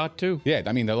lineup. He's hot too. Yeah,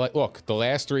 I mean, the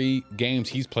last 3 games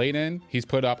he's played in, he's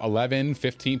put up 11,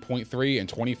 15.3, and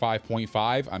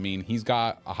 25.5. I mean, he's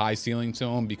got a high ceiling to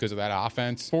him because of that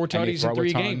offense. 4 tutties in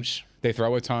 3 games. They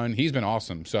throw a ton. He's been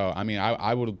awesome. So I mean,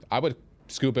 I would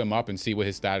scoop him up and see what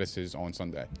his status is on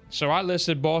Sunday. So I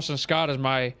listed Boston Scott as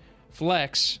my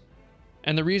flex,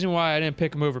 and the reason why I didn't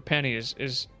pick him over Penny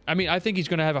is I mean, I think he's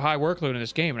going to have a high workload in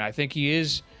this game, and I think he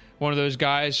is one of those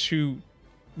guys who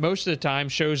most of the time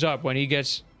shows up when he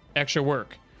gets extra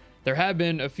work. There have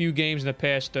been a few games in the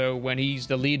past, though, when he's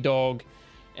the lead dog,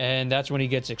 and that's when he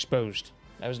gets exposed.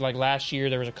 That was like last year.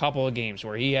 There was a couple of games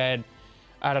where he had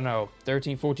I don't know,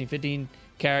 13, 14, 15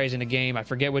 carries in a game. I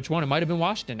forget which one. It might have been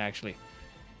Washington, actually.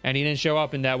 And he didn't show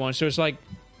up in that one. So it's like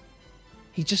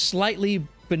he's just slightly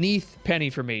beneath Penny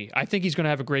for me. I think he's going to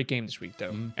have a great game this week,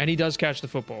 though. And he does catch the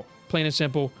football. Plain and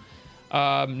simple.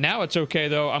 Now it's okay,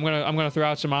 though. I'm gonna throw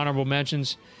out some honorable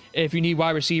mentions. If you need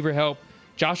wide receiver help,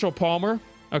 Joshua Palmer.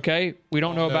 Okay, we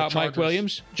don't know about Chargers. Mike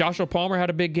Williams. Joshua Palmer had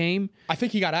a big game. I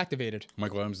think he got activated.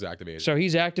 Mike Williams is activated. So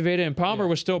he's activated, and Palmer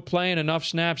was still playing enough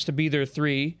snaps to be their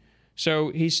 3. So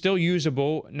he's still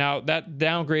usable. Now, that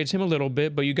downgrades him a little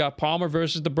bit, but you got Palmer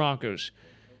versus the Broncos.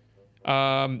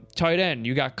 Tight end,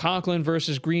 you got Conklin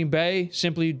versus Green Bay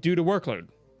simply due to workload.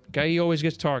 Okay, he always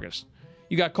gets targets.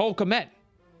 You got Cole Kmet,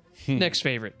 Nick's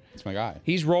favorite. That's my guy.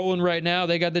 He's rolling right now.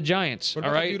 They got the Giants. What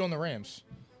All about the right. dude on the Rams?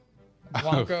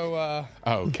 Blanco.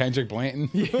 Kendrick Blanton.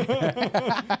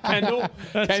 Kendall.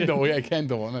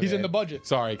 Kendall. He's in the budget.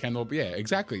 Sorry, Kendall. Yeah,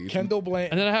 exactly. Kendall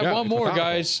Blanton. And then I have Yeah, one it's more,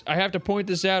 methodical. guys. I have to point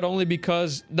this out only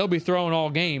because they'll be throwing all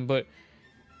game, but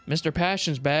Mr.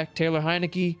 Passion's back. Taylor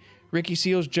Heineke, Ricky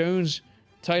Seals-Jones,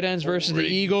 tight ends versus the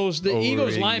Eagles. The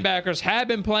Eagles linebackers have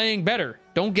been playing better.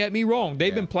 Don't get me wrong.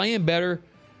 They've been playing better,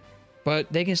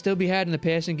 but they can still be had in the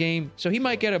passing game. So he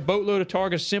might get a boatload of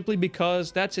targets simply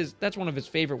because that's one of his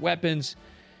favorite weapons.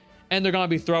 And they're going to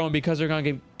be throwing because they're going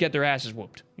to get their asses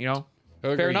whooped. You know?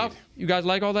 Fair Agreed. enough? You guys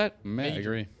like all that? Man, I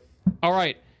agree. All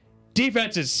right.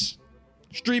 Defenses.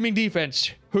 Streaming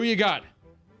defense. Who you got?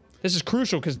 This is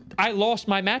crucial because I lost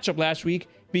my matchup last week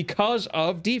because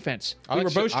of defense. We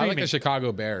were both I streaming. like the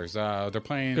Chicago Bears. They're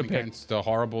playing Good pick. against the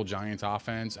horrible Giants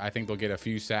offense. I think they'll get a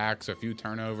few sacks, a few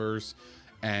turnovers,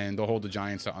 and they'll hold the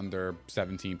Giants to under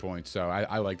 17 points. So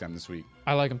I like them this week.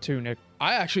 I like them too, Nick.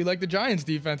 I actually like the Giants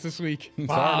defense this week.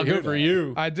 Wow, good for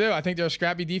you. I do. I think they're a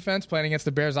scrappy defense playing against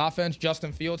the Bears offense.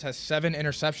 Justin Fields has 7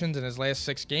 interceptions in his last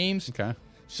 6 games. Okay.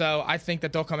 So I think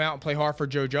that they'll come out and play hard for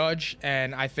Joe Judge,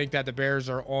 and I think that the Bears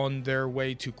are on their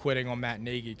way to quitting on Matt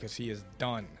Nagy because he is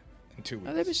done in 2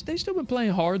 weeks. They've still been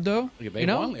playing hard, though. They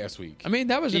won last week. I mean,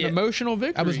 that was an Yeah. emotional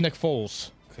victory. That was Nick Foles.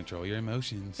 Control your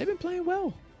emotions. They've been playing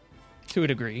well to a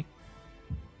degree.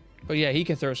 But yeah, he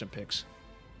can throw some picks.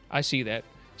 I see that.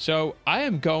 So I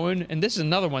am going, and this is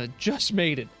another one that just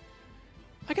made it.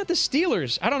 I got the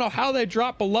Steelers. I don't know how they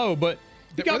dropped below, but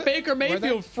you got Baker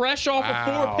Mayfield fresh off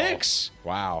of 4 picks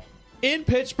Wow. in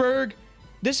Pittsburgh.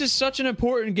 This is such an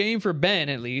important game for Ben,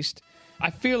 at least. I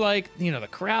feel like, the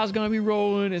crowd's going to be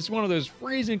rolling. It's one of those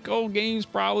freezing cold games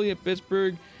probably at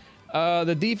Pittsburgh.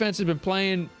 The defense has been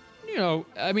playing,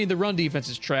 the run defense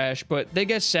is trash, but they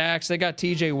get sacks. They got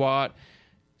TJ Watt.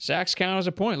 Sacks count as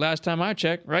a point last time I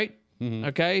checked, right? Mm-hmm.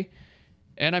 Okay.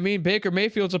 And Baker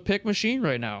Mayfield's a pick machine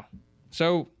right now.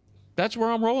 So that's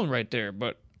where I'm rolling right there.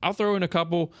 But I'll throw in a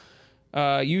couple.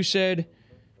 You took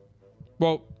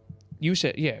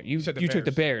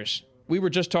the Bears. We were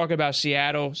just talking about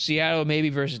Seattle. Seattle maybe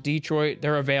versus Detroit.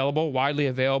 They're available, widely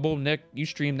available. Nick, you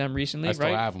streamed them recently, I still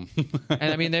right? have them.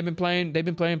 And they've been playing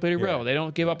pretty well. They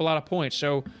don't give up a lot of points.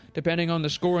 So depending on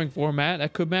the scoring format,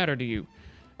 that could matter to you.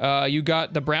 You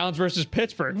got the Browns versus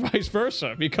Pittsburgh, vice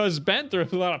versa, because Ben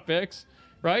throws a lot of picks,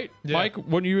 right? Yeah. Mike,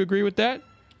 wouldn't you agree with that?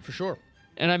 For sure.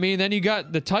 And then you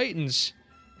got the Titans,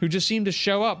 who just seem to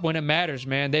show up when it matters,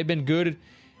 man. They've been good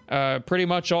pretty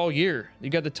much all year.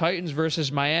 You got the Titans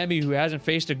versus Miami, who hasn't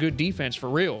faced a good defense for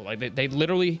real. Like they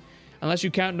literally, unless you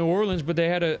count New Orleans, but they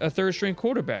had a third-string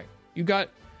quarterback. You got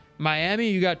Miami,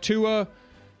 you got Tua.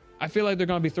 I feel like they're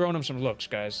going to be throwing them some looks,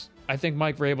 guys. I think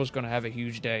Mike Vrabel's going to have a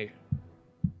huge day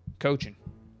coaching.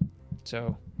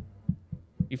 So,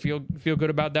 you feel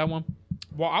good about that one?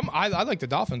 Well, I like the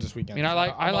Dolphins this weekend.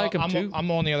 I like them too. I'm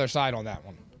on the other side on that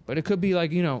one. But it could be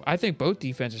like, I think both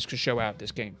defenses could show out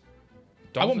this game.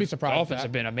 I wouldn't be surprised. Dolphins with that.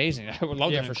 have been amazing. I would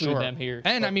love to include them here.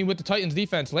 And with the Titans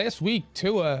defense, last week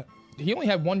Tua, he only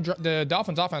had the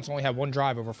Dolphins offense only had 1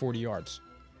 drive over 40 yards.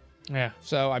 Yeah.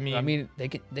 So they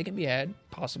can be had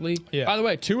possibly. Yeah. By the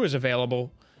way, Tua is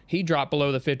available. He dropped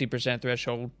below the 50%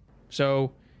 threshold.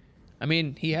 So,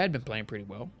 he had been playing pretty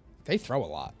well. They throw a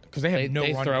lot because they have no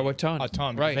they run throw game. a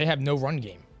ton. Right. They have no run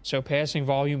game. So passing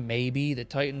volume, maybe the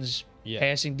Titans'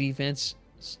 passing defense,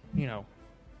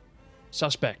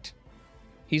 suspect.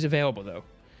 He's available though.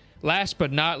 Last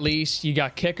but not least, you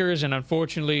got kickers, and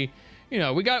unfortunately,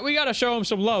 we got to show him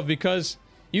some love because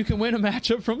you can win a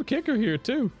matchup from a kicker here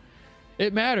too.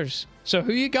 It matters. So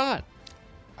who you got?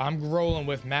 I'm rolling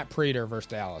with Matt Prater versus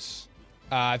Dallas.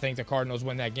 I think the Cardinals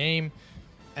win that game,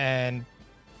 and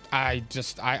I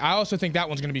also think that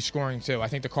one's going to be scoring too. I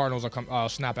think the Cardinals will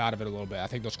snap out of it a little bit. I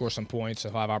think they'll score some points.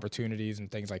 They'll have opportunities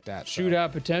and things like that. So.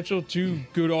 Shootout potential, 2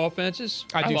 good offenses.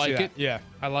 I do like see that. it. Yeah,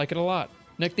 I like it a lot.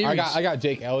 Nick Theories. I got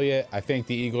Jake Elliott. I think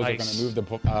the Eagles are going Nice. to move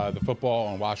the football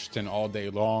on Washington all day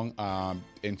long.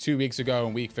 In 2 weeks ago,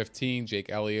 in Week 15, Jake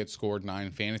Elliott scored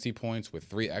 9 fantasy points with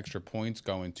 3 extra points,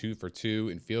 going 2 for 2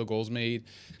 in field goals made.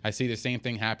 I see the same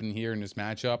thing happening here in this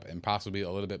matchup, and possibly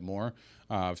a little bit more.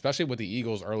 Especially with the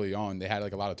Eagles early on, they had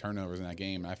like a lot of turnovers in that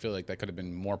game. I feel like that could have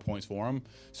been more points for him.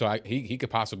 So he could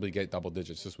possibly get double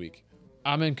digits this week.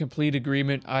 I'm in complete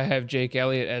agreement. I have Jake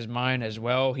Elliott as mine as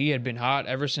well. He had been hot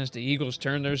ever since the Eagles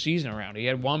turned their season around. He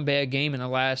had one bad game in the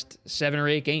last 7 or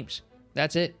 8 games.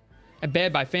 That's it. And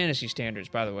bad by fantasy standards,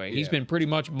 by the way. He's been pretty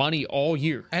much money all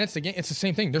year. And it's the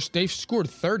same thing. They've scored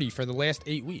 30 for the last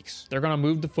 8 weeks. They're going to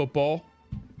move the football.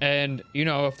 And,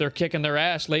 if they're kicking their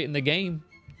ass late in the game,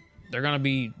 they're going to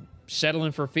be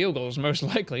settling for field goals, most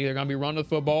likely. They're going to be running the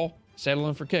football,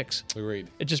 settling for kicks. Agreed.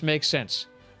 It just makes sense.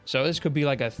 So this could be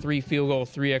like a 3 field goal,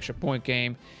 3 extra point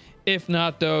game. If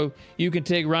not, though, you can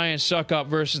take Ryan Suckup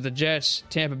versus the Jets.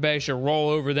 Tampa Bay should roll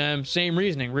over them. Same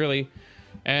reasoning, really.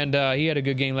 And he had a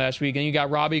good game last week. And you got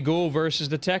Robbie Gould versus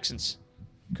the Texans.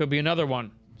 Could be another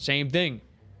one. Same thing.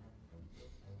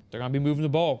 They're going to be moving the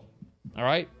ball. All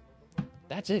right?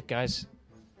 That's it, guys.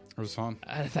 It was fun.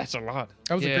 That's a lot.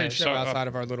 That was a great show outside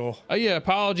of our little...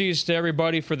 apologies to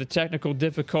everybody for the technical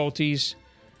difficulties.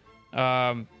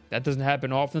 That doesn't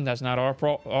happen often. That's not our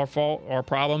fault, our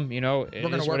problem. It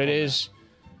is what it is.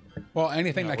 Well,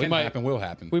 anything that can happen will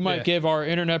happen. We might give our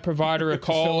internet provider a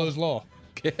call. Phil's Law.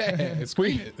 It's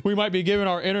great. We might be giving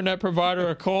our internet provider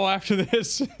a call after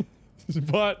this.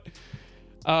 But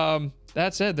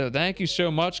that said, though, thank you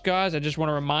so much, guys. I just want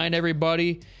to remind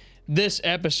everybody, this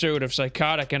episode of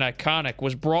Psychotic and Iconic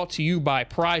was brought to you by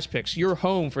Prize Picks, your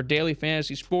home for daily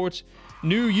fantasy sports.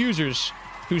 New users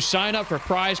who sign up for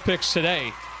Prize Picks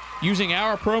today using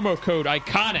our promo code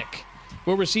ICONIC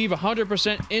will receive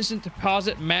 100% instant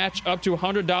deposit match up to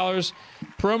 $100.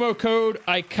 Promo code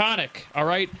ICONIC. All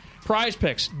right? Prize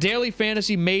Picks, daily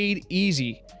fantasy made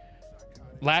easy.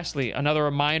 Lastly, another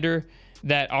reminder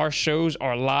that our shows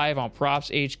are live on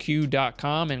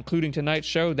propshq.com, including tonight's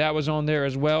show. That was on there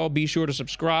as well. Be sure to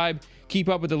subscribe. Keep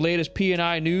up with the latest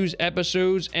P&I news,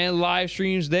 episodes, and live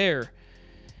streams there.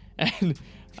 And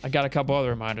I got a couple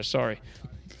other reminders, sorry.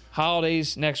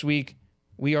 Holidays next week.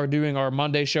 We are doing our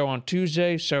Monday show on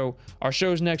Tuesday, so our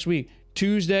shows next week,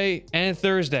 Tuesday and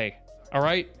Thursday. All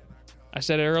right? I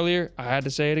said it earlier. I had to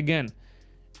say it again.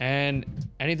 And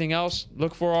anything else,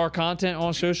 look for our content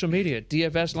on social media.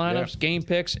 DFS lineups, game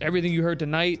picks, everything you heard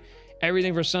tonight,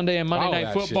 everything for Sunday and Monday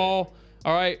Night Football.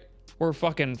 All right? We're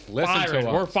fucking firing.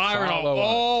 We're firing on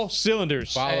all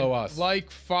cylinders. Follow us. Like,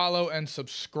 follow, and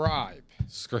subscribe.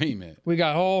 Scream it. We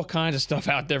got all kinds of stuff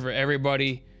out there for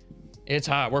everybody. It's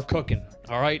hot. We're cooking.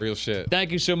 All right? Real shit.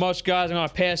 Thank you so much, guys. I'm going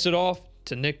to pass it off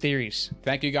to Nick Theories.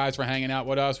 Thank you guys for hanging out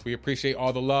with us. We appreciate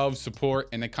all the love, support,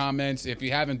 and the comments. If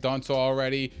you haven't done so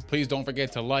already, please don't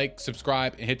forget to like,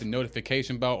 subscribe, and hit the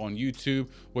notification bell on YouTube.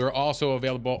 We're also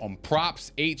available on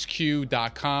propshq.com,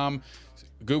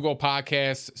 Google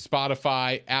Podcasts,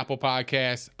 Spotify, Apple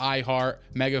Podcasts, iHeart,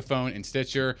 Megaphone, and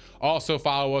Stitcher. Also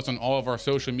follow us on all of our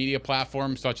social media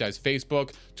platforms such as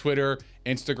Facebook, Twitter,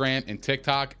 Instagram, and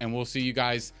TikTok. And we'll see you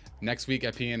guys next week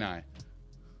at P&I.